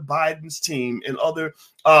meet with Biden's team and other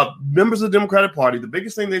members of the Democratic Party, the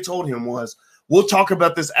biggest thing they told him was, we'll talk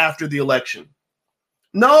about this after the election.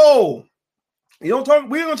 No, we're going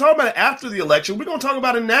to talk about it after the election. We're going to talk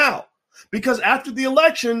about it now, because after the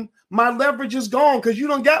election, my leverage is gone because you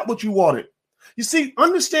don't got what you wanted. You see,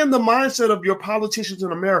 understand the mindset of your politicians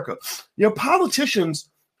in America. Your politicians,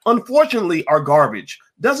 unfortunately, are garbage.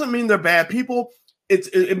 Doesn't mean they're bad people.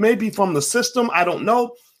 It may be from the system. I don't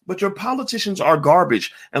know. But your politicians are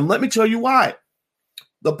garbage. And let me tell you why.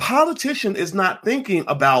 The politician is not thinking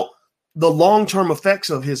about the long-term effects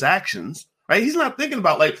of his actions, right? He's not thinking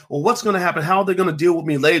about what's going to happen? How are they going to deal with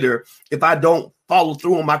me later if I don't follow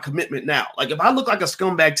through on my commitment now? Like, if I look like a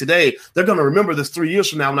scumbag today, they're going to remember this 3 years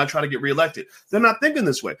from now when I try to get reelected. They're not thinking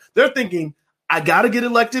this way. They're thinking, I got to get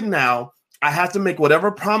elected now. I have to make whatever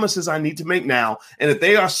promises I need to make now. And if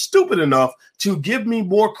they are stupid enough to give me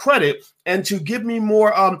more credit and to give me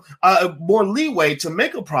more leeway to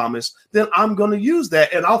make a promise, then I'm going to use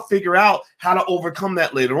that, and I'll figure out how to overcome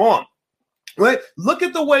that later on. Right? Look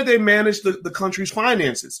at the way they manage the country's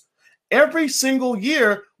finances. Every single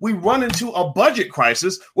year, we run into a budget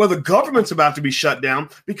crisis where the government's about to be shut down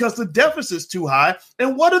because the deficit's too high.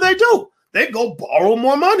 And what do? They go borrow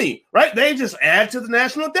more money, right? They just add to the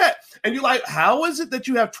national debt. And you're like, how is it that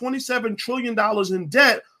you have $27 trillion in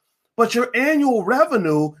debt, but your annual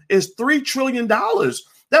revenue is $3 trillion?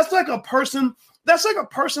 That's like a person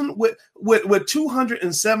with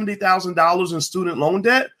 $270,000 in student loan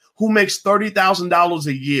debt who makes $30,000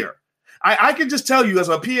 a year. I can just tell you as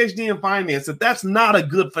a PhD in finance that that's not a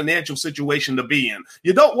good financial situation to be in.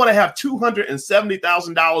 You don't want to have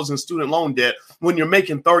 $270,000 in student loan debt when you're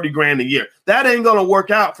making $30,000 a year. That ain't going to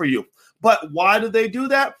work out for you. But why do they do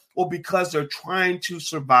that? Well, because they're trying to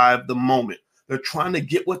survive the moment. They're trying to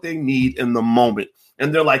get what they need in the moment.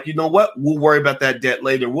 And they're like, you know what? We'll worry about that debt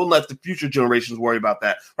later. We'll let the future generations worry about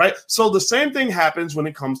that, right? So the same thing happens when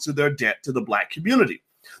it comes to their debt to the black community.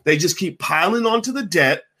 They just keep piling onto the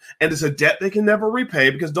debt. And it's a debt they can never repay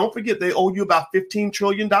because don't forget, they owe you about $15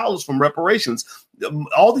 trillion from reparations.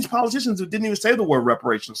 All these politicians who didn't even say the word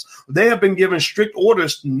reparations, they have been given strict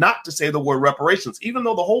orders not to say the word reparations, even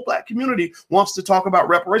though the whole black community wants to talk about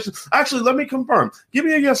reparations. Actually, let me confirm. Give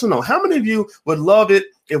me a yes or no. How many of you would love it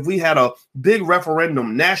if we had a big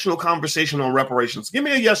referendum, national conversation on reparations? Give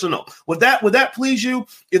me a yes or no. Would that please you?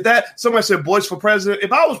 If that somebody said boys for president,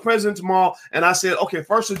 if I was president tomorrow and I said, okay,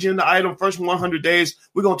 first agenda item, first 100 days,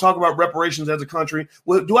 we're going to talk about reparations as a country.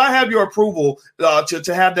 Well, do I have your approval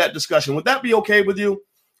to have that discussion? Would that be okay with you?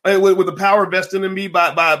 With the power vested in me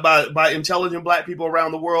by intelligent black people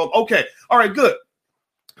around the world? Okay. All right, good.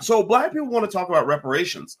 So black people want to talk about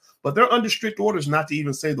reparations, but they're under strict orders not to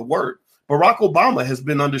even say the word. Barack Obama has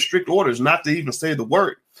been under strict orders not to even say the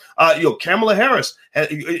word. Kamala Harris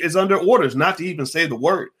is under orders not to even say the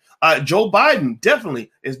word. Joe Biden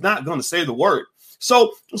definitely is not going to say the word.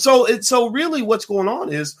 So really what's going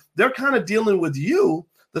on is they're kind of dealing with you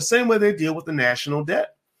the same way they deal with the national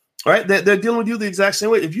debt. All right, they're dealing with you the exact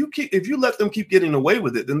same way. If you let them keep getting away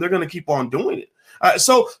with it, then they're going to keep on doing it.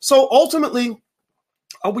 So ultimately,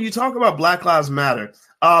 when you talk about Black Lives Matter,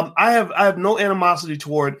 I have no animosity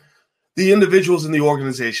toward the individuals in the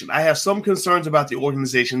organization. I have some concerns about the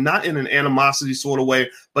organization, not in an animosity sort of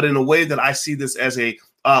way, but in a way that I see this as a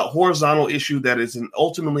horizontal issue that is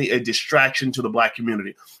ultimately a distraction to the black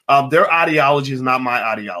community. Their ideology is not my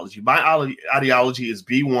ideology. My ideology is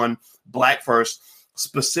be one, black first,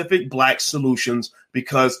 specific black solutions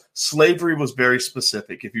because slavery was very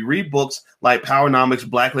specific. If you read books like Powernomics,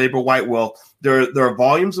 Black Labor, White Wealth, there are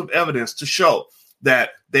volumes of evidence to show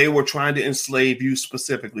that they were trying to enslave you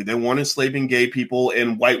specifically. They weren't enslaving gay people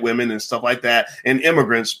and white women and stuff like that and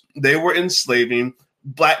immigrants. They were enslaving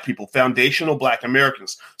black people, foundational black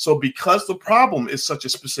Americans. So because the problem is such a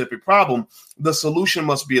specific problem, the solution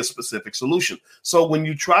must be a specific solution. So when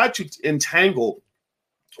you try to entangle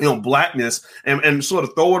blackness and sort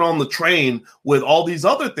of throw it on the train with all these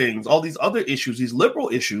other things, all these other issues, these liberal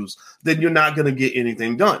issues, then you're not going to get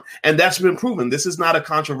anything done. And that's been proven. This is not a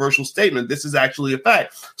controversial statement. This is actually a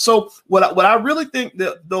fact. So what I really think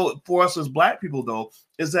that, though, for us as black people, though,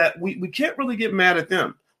 is that we can't really get mad at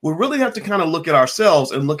them. We really have to kind of look at ourselves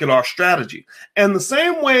and look at our strategy. And the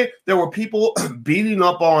same way there were people beating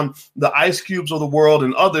up on the Ice Cubes of the world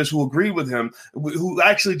and others who agree with him, who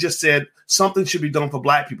actually just said something should be done for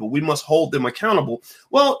black people. We must hold them accountable.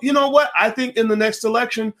 Well, you know what? I think in the next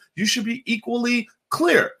election, you should be equally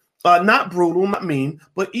clear, not brutal, not mean,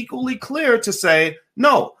 but equally clear to say,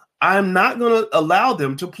 no, I'm not going to allow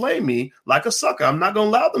them to play me like a sucker. I'm not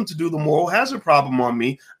going to allow them to do the moral hazard problem on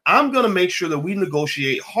me. I'm going to make sure that we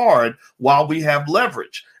negotiate hard while we have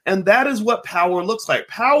leverage. And that is what power looks like.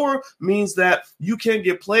 Power means that you can't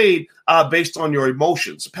get played based on your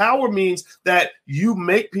emotions. Power means that you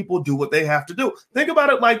make people do what they have to do. Think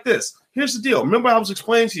about it like this. Here's the deal. Remember, I was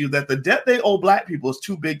explaining to you that the debt they owe black people is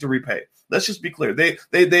too big to repay. Let's just be clear.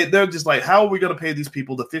 They're just like, how are we going to pay these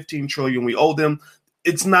people the $15 trillion we owe them?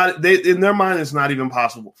 It's not, in their mind, it's not even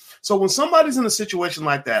possible. So when somebody's in a situation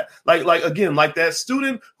like that, like that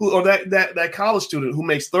student who, or that college student who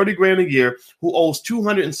makes $30,000 a year, who owes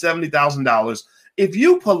 $270,000, if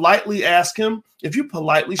you politely ask him, if you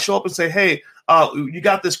politely show up and say, hey, you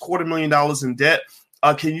got this $250,000 in debt,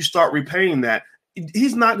 can you start repaying that?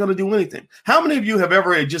 He's not going to do anything. How many of you have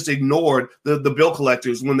ever just ignored the bill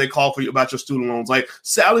collectors when they call for you about your student loans? Like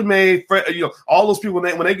Sally Mae, all those people,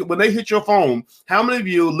 when they hit your phone, how many of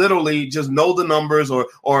you literally just know the numbers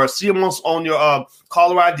or see them on your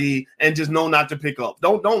caller ID and just know not to pick up?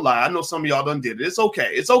 Don't lie. I know some of y'all done did it. It's okay.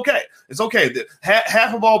 It's okay. It's okay.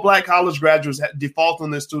 Half of all black college graduates default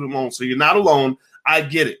on their student loans, so you're not alone. I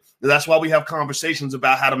get it. That's why we have conversations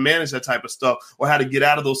about how to manage that type of stuff or how to get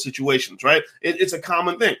out of those situations, right? It's a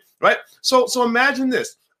common thing, right? So imagine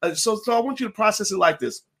this. So I want you to process it like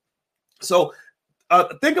this. So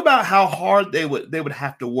think about how hard they would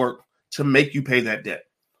have to work to make you pay that debt.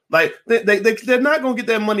 Like they're not going to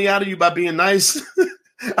get that money out of you by being nice.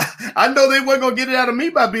 I know they weren't going to get it out of me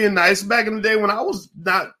by being nice back in the day when I was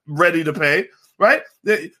not ready to pay, right?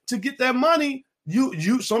 To get that money,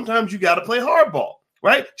 you sometimes you got to play hardball.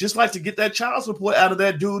 Right? Just like to get that child support out of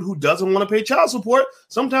that dude who doesn't want to pay child support.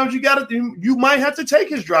 Sometimes you might have to take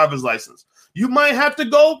his driver's license. You might have to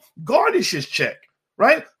go garnish his check.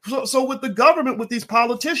 Right? So with the government, with these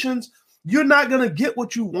politicians, you're not going to get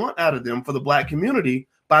what you want out of them for the black community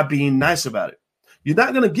by being nice about it. You're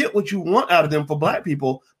not going to get what you want out of them for black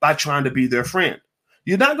people by trying to be their friend.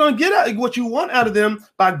 You're not going to get what you want out of them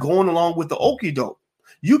by going along with the okie doke.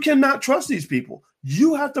 You cannot trust these people.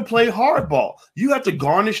 You have to play hardball. You have to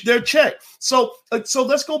garnish their check. So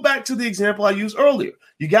let's go back to the example I used earlier.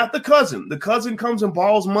 You got the cousin. The cousin comes and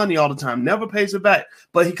borrows money all the time, never pays it back.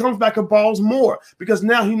 But he comes back and borrows more because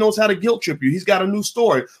now he knows how to guilt trip you. He's got a new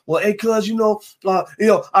story. Well, hey, cuz,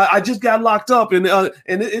 I just got locked up and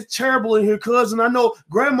it's terrible in here, cuz. And I know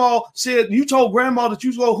grandma said you told grandma that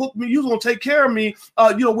you was gonna hook me, you was gonna take care of me.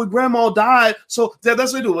 When grandma died. So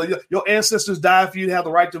that's what they do. Like, your ancestors died for you to have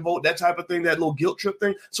the right to vote. That type of thing. That little guilt trip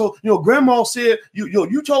thing. So grandma said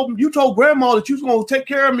you told grandma that you was gonna take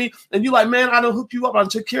care of me, and you like, man, I done hooked you up. I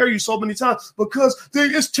done took care of you so many times because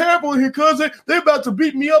it's terrible in here, cuz they about to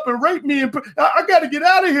beat me up and rape me, and I got to get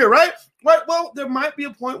out of here, right? Right. Well, there might be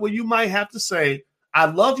a point where you might have to say, I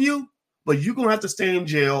love you, but you're gonna have to stay in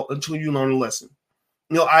jail until you learn a lesson.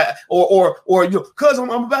 Cuz I'm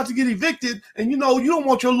about to get evicted, and you don't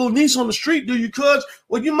want your little niece on the street, do you, cuz?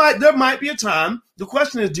 Well, there might be a time. The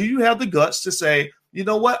question is, do you have the guts to say, you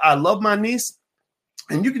know what, I love my niece,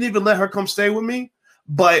 and you can even let her come stay with me,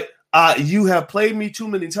 but you have played me too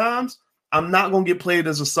many times. I'm not going to get played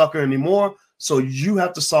as a sucker anymore. So you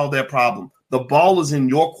have to solve that problem. The ball is in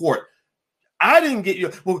your court. I didn't get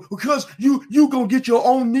because you going to get your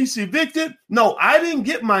own niece evicted. No, I didn't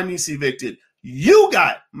get my niece evicted. You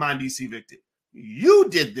got my niece evicted. You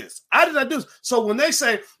did this. I did not do this. So when they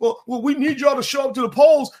say, well, we need y'all to show up to the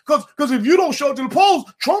polls because if you don't show up to the polls,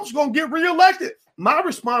 Trump's going to get reelected. My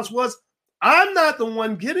response was, I'm not the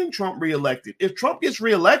one getting Trump reelected. If Trump gets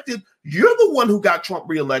reelected, you're the one who got Trump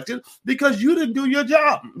reelected because you didn't do your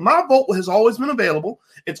job. My vote has always been available.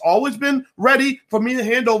 It's always been ready for me to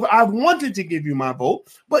hand over. I wanted to give you my vote,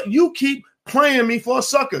 but you keep playing me for a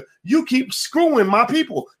sucker. You keep screwing my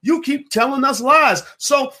people. You keep telling us lies.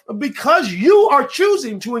 So because you are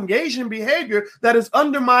choosing to engage in behavior that is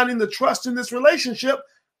undermining the trust in this relationship,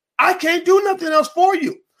 I can't do nothing else for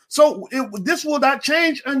you. So this will not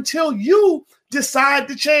change until you decide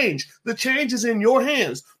to change. The change is in your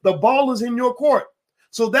hands. The ball is in your court.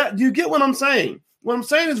 So that you get what I'm saying. What I'm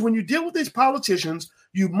saying is when you deal with these politicians,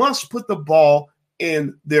 you must put the ball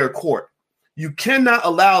in their court. You cannot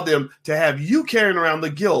allow them to have you carrying around the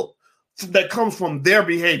guilt that comes from their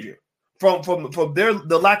behavior, from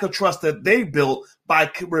the lack of trust that they built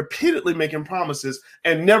by repeatedly making promises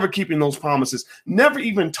and never keeping those promises, never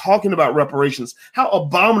even talking about reparations. How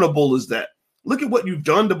abominable is that? Look at what you've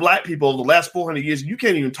done to black people over the last 400 years. You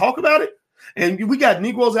can't even talk about it. And we got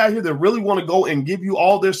Negroes out here that really want to go and give you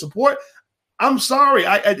all their support. I'm sorry.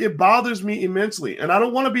 It bothers me immensely. And I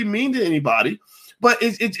don't want to be mean to anybody, but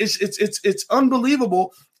it's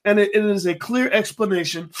unbelievable. And it is a clear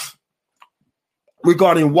explanation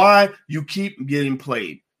regarding why you keep getting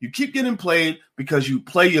played. You keep getting played because you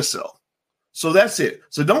play yourself. So that's it.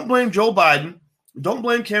 So don't blame Joe Biden. Don't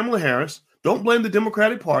blame Kamala Harris. Don't blame the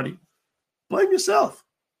Democratic Party. Blame yourself.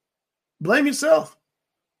 Blame yourself.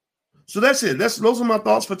 So that's it. Those are my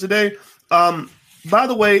thoughts for today. By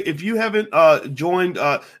the way, if you haven't joined,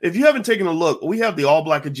 if you haven't taken a look, we have the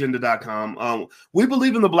allblackagenda.com. We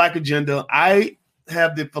believe in the Black agenda. I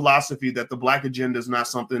have the philosophy that the Black agenda is not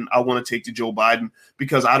something I want to take to Joe Biden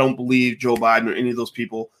because I don't believe Joe Biden or any of those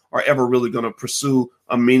people are ever really going to pursue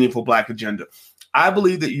a meaningful Black agenda. I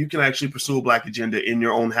believe that you can actually pursue a Black agenda in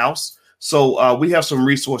your own house. So we have some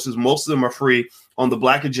resources. Most of them are free on the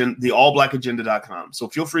Black agenda, the allblackagenda.com. So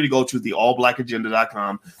feel free to go to the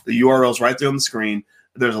allblackagenda.com. The URL is right there on the screen.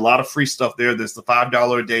 There's a lot of free stuff there. There's the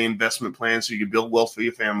 $5 a day investment plan so you can build wealth for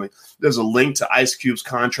your family. There's a link to Ice Cube's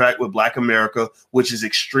contract with Black America, which is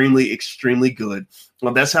extremely, extremely good.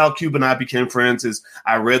 Well, that's how Cube and I became friends. Is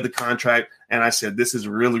I read the contract and I said, this is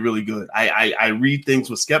really, really good. I read things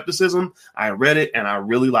with skepticism. I read it and I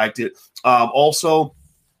really liked it.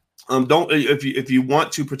 If you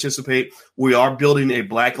want to participate, we are building a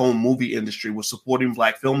Black-owned movie industry. We're supporting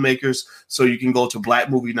Black filmmakers, so you can go to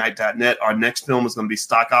blackmovienight.net. Our next film is going to be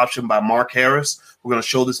Stock Option by Mark Harris. We're going to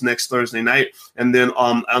show this next Thursday night. And then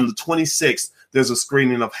on the 26th, there's a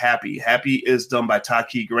screening of Happy. Happy is done by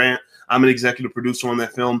Taki Grant. I'm an executive producer on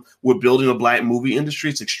that film. We're building a Black movie industry.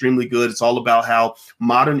 It's extremely good. It's all about how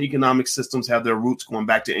modern economic systems have their roots going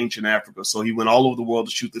back to ancient Africa. So he went all over the world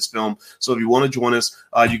to shoot this film. So if you want to join us,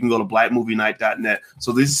 you can go to blackmovienight.net.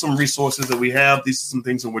 So these are some resources that we have. These are some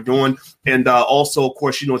things that we're doing. And also, of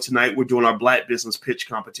course, tonight we're doing our Black business pitch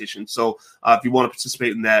competition. So if you want to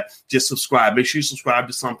participate in that, just subscribe. Make sure you subscribe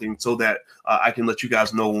to something so that I can let you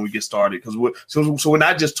guys know when we get started. Because we're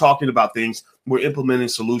not just talking about things. We're implementing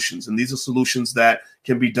solutions, and these are solutions that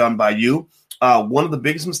can be done by you. One of the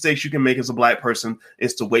biggest mistakes you can make as a Black person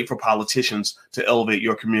is to wait for politicians to elevate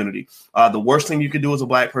your community. The worst thing you can do as a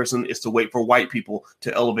Black person is to wait for white people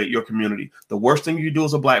to elevate your community. The worst thing you do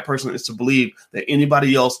as a Black person is to believe that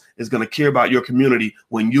anybody else is going to care about your community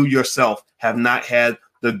when you yourself have not had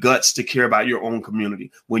the guts to care about your own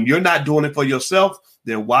community. When you're not doing it for yourself,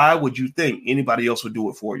 then why would you think anybody else would do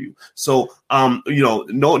it for you? So,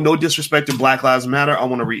 no disrespect to Black Lives Matter. I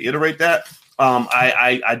want to reiterate that.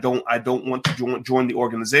 I don't want to join the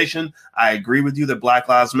organization. I agree with you that Black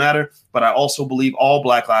Lives Matter, but I also believe all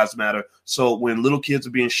Black Lives matter. So when little kids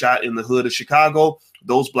are being shot in the hood of Chicago,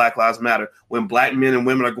 those Black Lives matter. When Black men and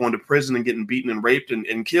women are going to prison and getting beaten and raped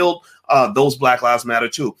and killed, those Black Lives matter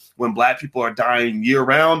too. When Black people are dying year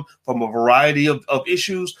round from a variety of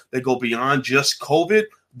issues that go beyond just COVID,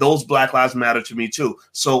 those Black Lives matter to me too.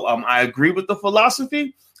 So I agree with the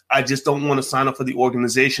philosophy. I just don't want to sign up for the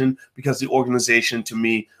organization because the organization, to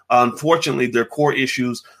me, unfortunately, their core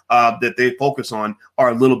issues that they focus on are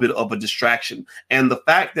a little bit of a distraction. And the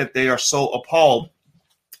fact that they are so appalled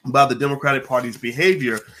by the Democratic Party's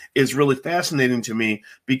behavior is really fascinating to me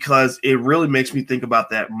because it really makes me think about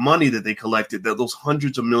that money that they collected, those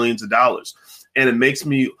hundreds of millions of dollars. And it makes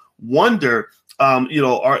me wonder, how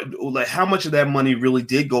much of that money really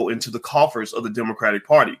did go into the coffers of the Democratic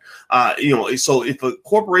Party. So if a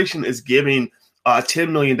corporation is giving $10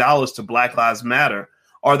 million to Black Lives Matter,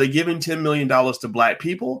 are they giving $10 million to Black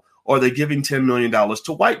people, or are they giving $10 million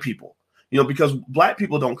to white people? Because Black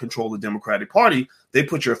people don't control the Democratic Party. They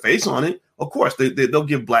put your face on it. Of course, they'll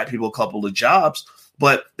give Black people a couple of jobs,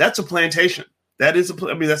 but that's a plantation.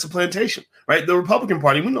 that's a plantation, right? The Republican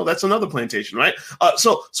Party, we know that's another plantation, right?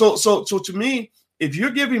 So to me, if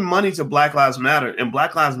you're giving money to Black Lives Matter and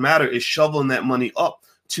Black Lives Matter is shoveling that money up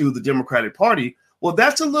to the Democratic Party, well,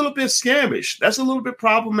 that's a little bit scamish. That's a little bit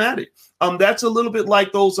problematic. That's a little bit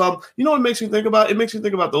like those, what it makes me think about? It makes me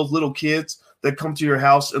think about those little kids that come to your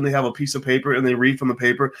house and they have a piece of paper and they read from the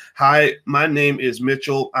paper. Hi, my name is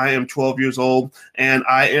Mitchell. I am 12 years old and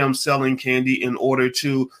I am selling candy in order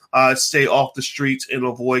to stay off the streets and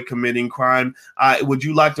avoid committing crime. Would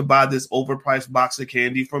you like to buy this overpriced box of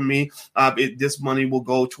candy from me? This money will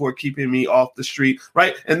go toward keeping me off the street,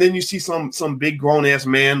 right? And then you see some big grown ass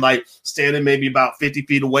man like standing maybe about 50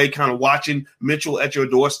 feet away, kind of watching Mitchell at your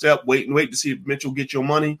doorstep, wait to see if Mitchell get your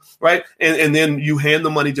money, right? And then you hand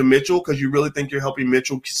the money to Mitchell because you really think you're helping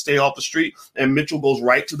Mitchell stay off the street, and Mitchell goes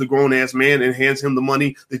right to the grown ass man and hands him the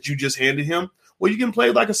money that you just handed him. Well, you can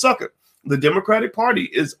play like a sucker. The Democratic Party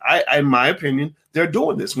is, in my opinion, they're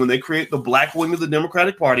doing this. When they create the black wing of the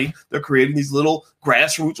Democratic Party, they're creating these little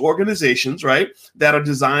grassroots organizations, right, that are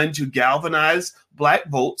designed to galvanize black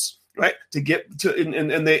votes, right, to get to,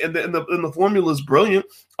 and the formula is brilliant.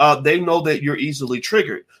 They know that you're easily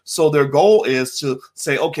triggered. So their goal is to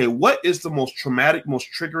say, okay, what is the most traumatic, most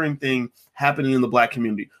triggering thing happening in the black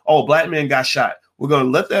community? Oh, a black man got shot. We're going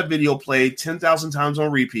to let that video play 10,000 times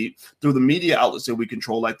on repeat through the media outlets that we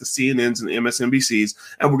control, like the CNNs and the MSNBCs.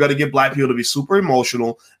 And we're going to get black people to be super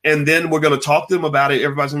emotional. And then we're going to talk to them about it.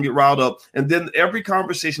 Everybody's going to get riled up. And then every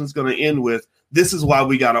conversation is going to end with, this is why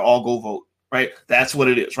we got to all go vote. Right. That's what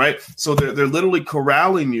it is. Right. So they're literally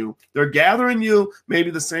corralling you. They're gathering you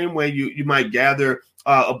maybe the same way you might gather,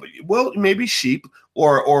 maybe sheep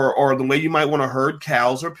or the way you might want to herd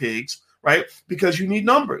cows or pigs. Right. Because you need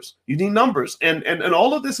numbers. You need numbers. And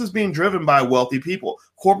all of this is being driven by wealthy people.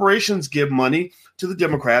 Corporations give money to the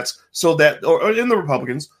Democrats so that or in the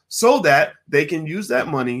Republicans so that they can use that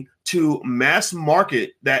money to mass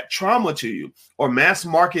market that trauma to you or mass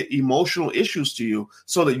market emotional issues to you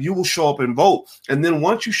so that you will show up and vote. And then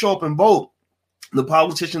once you show up and vote, the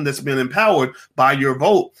politician that's been empowered by your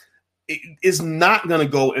vote is not going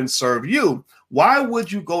to go and serve you. Why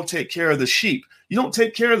would you go take care of the sheep? You don't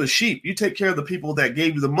take care of the sheep. You take care of the people that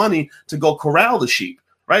gave you the money to go corral the sheep,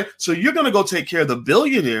 right? So you're going to go take care of the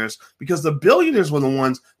billionaires because the billionaires were the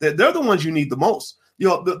ones they're the ones you need the most. You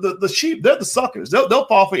know, the sheep, they're the suckers. They'll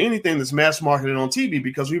fall for anything that's mass marketed on TV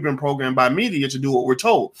because we've been programmed by media to do what we're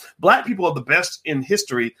told. Black people are the best in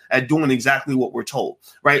history at doing exactly what we're told,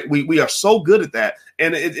 right? We are so good at that.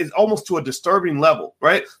 And it's almost to a disturbing level,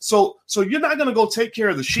 right? So you're not going to go take care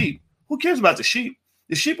of the sheep. Who cares about the sheep?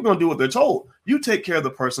 The sheep are going to do what they're told. You take care of the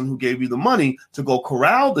person who gave you the money to go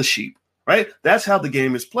corral the sheep, right? That's how the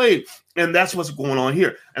game is played. And that's what's going on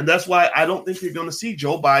here. And that's why I don't think you're going to see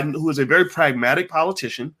Joe Biden, who is a very pragmatic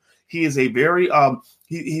politician. He is a very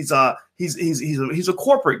he's a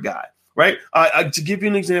corporate guy, right? To give you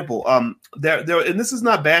an example, and this is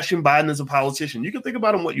not bashing Biden as a politician. You can think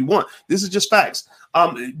about him what you want. This is just facts.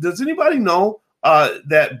 Does anybody know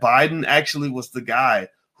that Biden actually was the guy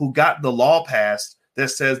who got the law passed that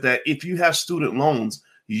says that if you have student loans,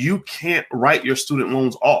 you can't write your student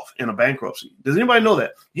loans off in a bankruptcy? Does anybody know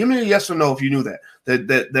that? Give me a yes or no if you knew that.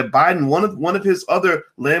 That Biden, one of his other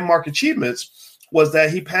landmark achievements was that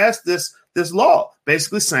he passed this law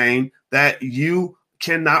basically saying that you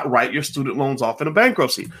cannot write your student loans off in a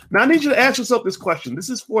bankruptcy. Now, I need you to ask yourself this question. This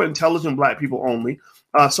is for intelligent black people only.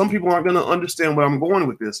 Some people aren't going to understand where I'm going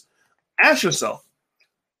with this. Ask yourself,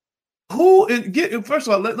 first of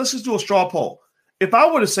all, let's just do a straw poll. If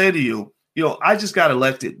I were to say to you, I just got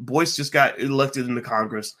elected, Boyce just got elected into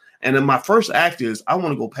Congress, and then my first act is I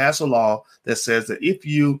want to go pass a law that says that if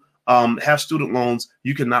you have student loans,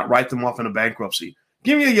 you cannot write them off in a bankruptcy.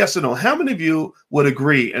 Give me a yes or no. How many of you would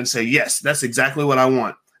agree and say, yes, that's exactly what I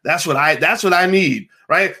want? That's what I need,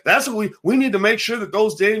 right? That's what we need to make sure that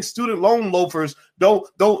those dang student loan loafers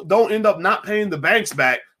don't end up not paying the banks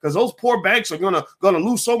back, because those poor banks are gonna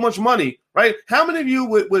lose so much money, right? How many of you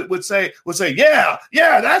would say, yeah,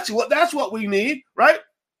 that's what we need, right?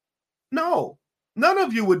 No, none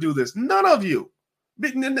of you would do this. None of you.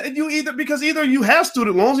 Either you have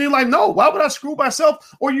student loans and you're like, no, why would I screw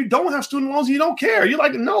myself? Or you don't have student loans and you don't care. You're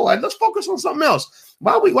like, no, let's focus on something else.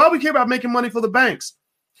 Why we care about making money for the banks?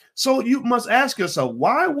 So you must ask yourself,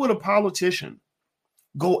 why would a politician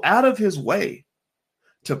go out of his way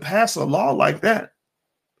to pass a law like that?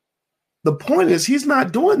 The point is, he's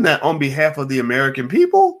not doing that on behalf of the American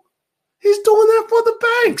people. He's doing that for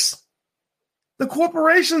the banks. The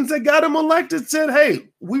corporations that got him elected said, hey,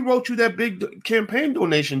 we wrote you that big campaign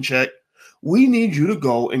donation check. we need you to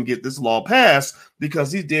go and get this law passed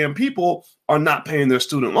because these damn people are not paying their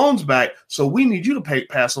student loans back. So we need you to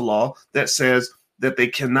pass a law that says that they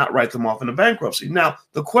cannot write them off in a bankruptcy. Now,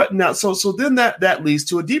 so then that leads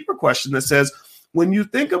to a deeper question that says, when you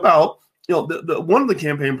think about, one of the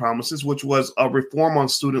campaign promises, which was a reform on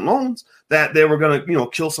student loans, that they were going to,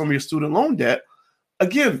 kill some of your student loan debt.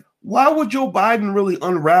 Again, why would Joe Biden really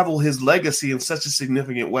unravel his legacy in such a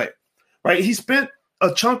significant way, right? He spent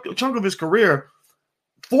a chunk of his career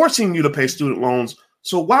forcing you to pay student loans.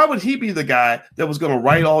 So why would he be the guy that was going to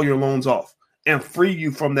write all your loans off and free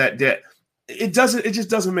you from that debt? It just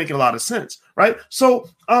doesn't make a lot of sense, right? So,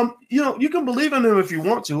 you can believe in him if you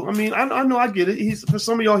want to. I mean, I know, I get it. For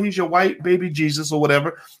some of y'all, he's your white baby Jesus or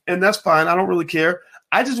whatever, and that's fine. I don't really care.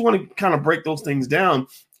 I just want to kind of break those things down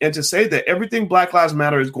and to say that everything Black Lives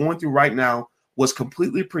Matter is going through right now was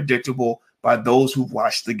completely predictable by those who've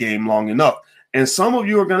watched the game long enough. And some of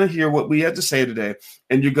you are going to hear what we had to say today,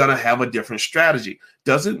 and you're going to have a different strategy.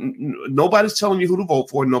 Nobody's telling you who to vote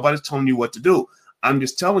for. Nobody's telling you what to do. I'm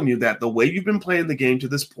just telling you that the way you've been playing the game to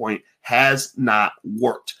this point has not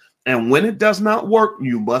worked. And when it does not work,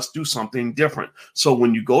 you must do something different. So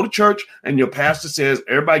when you go to church and your pastor says,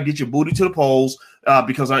 everybody get your booty to the polls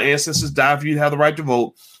because our ancestors died for you to have the right to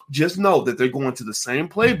vote, just know that they're going to the same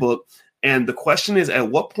playbook. And the question is, at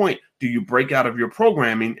what point do you break out of your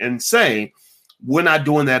programming and say, we're not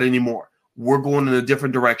doing that anymore. We're going in a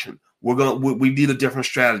different direction. We need a different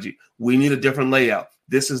strategy. We need a different layout.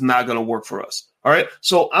 This is not going to work for us. All right.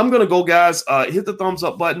 So I'm going to go, guys. Hit the thumbs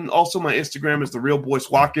up button. Also, my Instagram is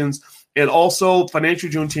TheRealBoyceWatkins, and also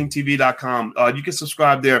FinancialJuneteenthTV.com. You can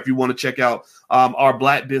subscribe there if you want to check out our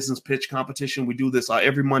Black Business Pitch competition. We do this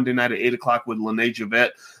every Monday night at 8 o'clock with Lene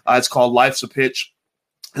Javette. It's called Life's a Pitch.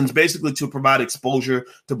 And it's basically to provide exposure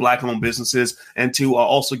to Black-owned businesses and to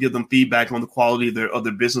also give them feedback on the quality of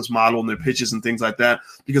their business model and their pitches and things like that.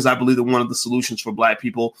 Because I believe that one of the solutions for Black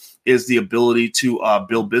people is the ability to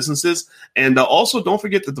build businesses. And also, don't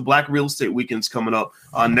forget that the Black Real Estate Weekend is coming up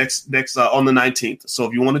next on the 19th. So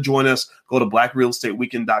if you want to join us, go to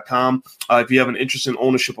blackrealestateweekend.com. If you have an interest in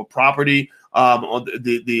ownership of property,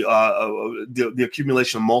 the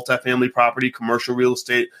accumulation of multifamily property, commercial real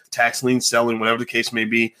estate, tax lien selling, whatever the case may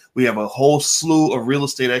be. We have a whole slew of real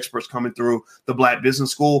estate experts coming through the Black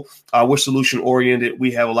Business School. We're solution oriented.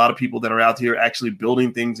 We have a lot of people that are out here actually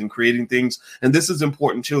building things and creating things. And this is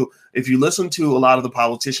important too. If you listen to a lot of the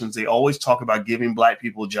politicians, they always talk about giving Black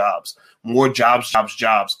people jobs, more jobs.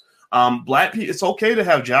 Black people, it's okay to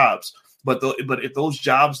have jobs. But if those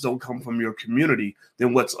jobs don't come from your community,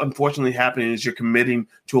 then what's unfortunately happening is you're committing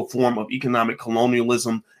to a form of economic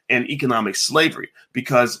colonialism and economic slavery,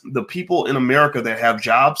 because the people in America that have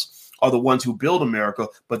jobs are the ones who build America,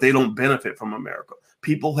 but they don't benefit from America.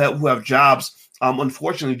 People who have jobs,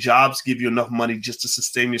 unfortunately, jobs give you enough money just to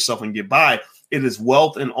sustain yourself and get by. It is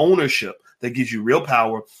wealth and ownership that gives you real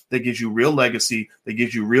power, that gives you real legacy, that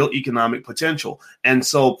gives you real economic potential. And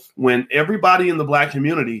so when everybody in the Black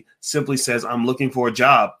community simply says, I'm looking for a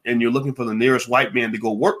job, and you're looking for the nearest white man to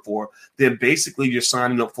go work for, then basically you're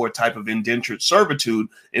signing up for a type of indentured servitude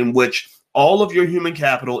in which all of your human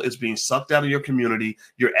capital is being sucked out of your community.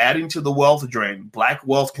 You're adding to the wealth drain. Black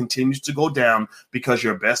wealth continues to go down because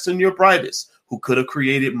your best and your brightest, who could have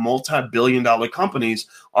created multi-billion-dollar companies,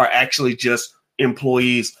 are actually just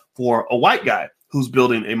employees for a white guy who's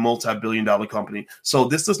building a multi-billion-dollar company. So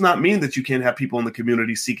this does not mean that you can't have people in the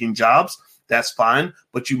community seeking jobs. That's fine,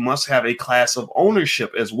 but you must have a class of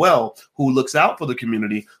ownership as well who looks out for the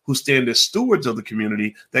community, who stand as stewards of the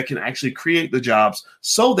community that can actually create the jobs,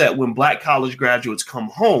 so that when Black college graduates come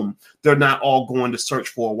home, they're not all going to search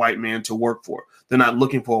for a white man to work for. They're not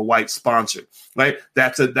looking for a white sponsor, right?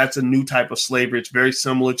 That's a new type of slavery. It's very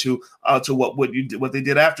similar to what they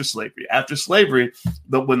did after slavery. After slavery,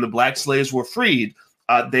 when the Black slaves were freed,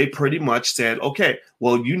 they pretty much said, okay,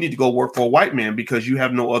 well, you need to go work for a white man because you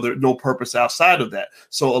have no purpose outside of that.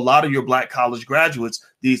 So a lot of your Black college graduates,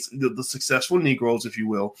 the successful Negroes, if you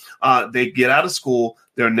will, they get out of school.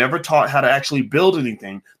 They're never taught how to actually build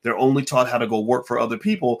anything. They're only taught how to go work for other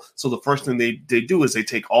people. So the first thing they do is they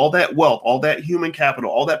take all that wealth, all that human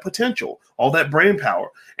capital, all that potential, all that brain power,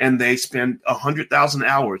 and they spend 100,000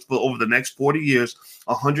 hours. But over the next 40 years,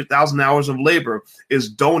 100,000 hours of labor is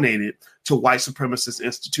donated to white supremacist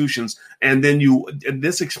institutions. And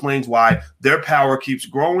this explains why their power keeps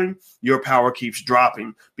growing, your power keeps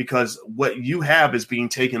dropping, because what you have is being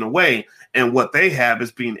taken away and what they have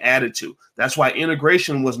is being added to. That's why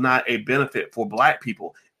integration was not a benefit for Black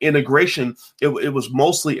people. Integration, it was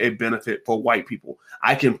mostly a benefit for white people.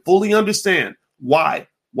 I can fully understand why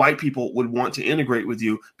white people would want to integrate with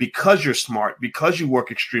you because you're smart, because you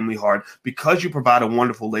work extremely hard, because you provide a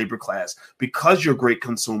wonderful labor class, because you're great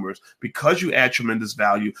consumers, because you add tremendous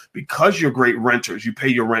value, because you're great renters. You pay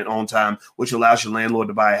your rent on time, which allows your landlord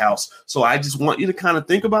to buy a house. So I just want you to kind of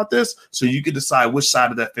think about this so you can decide which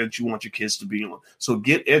side of that fence you want your kids to be on. So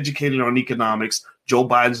get educated on economics. Joe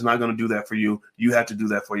Biden's not going to do that for you. You have to do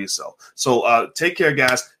that for yourself. So take care,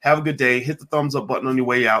 guys. Have a good day. Hit the thumbs up button on your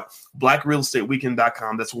way out.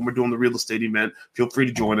 BlackRealEstateWeekend.com. That's when we're doing the real estate event. Feel free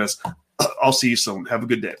to join us. I'll see you soon. Have a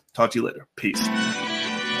good day. Talk to you later. Peace.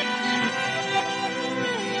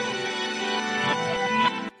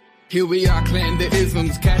 Here we are, clan the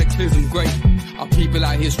isms, cataclysm great. Our people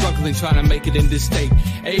out here struggling, trying to make it in this state.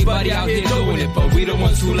 Everybody out here doing it, but we the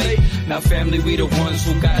ones who late. Now family, we the ones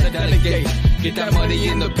who gotta delegate. Get that money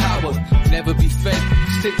in the power, never be fake.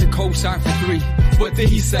 Stick to cosign for 3. What did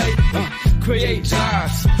he say? Create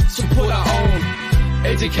jobs, support our own.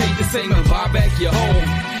 Educate the same and buy back your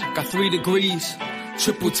home. Got 3 degrees,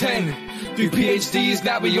 10, 3 PhDs,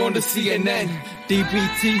 now we on the CNN.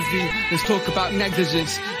 DBTV, let's talk about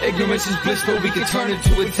negligence. Ignorance is bliss, but we can turn it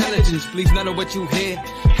to intelligence. Please, none of what you hear,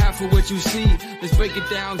 half of what you see. Let's break it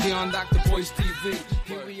down here on Dr. Boyce TV.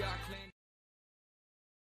 Here we are.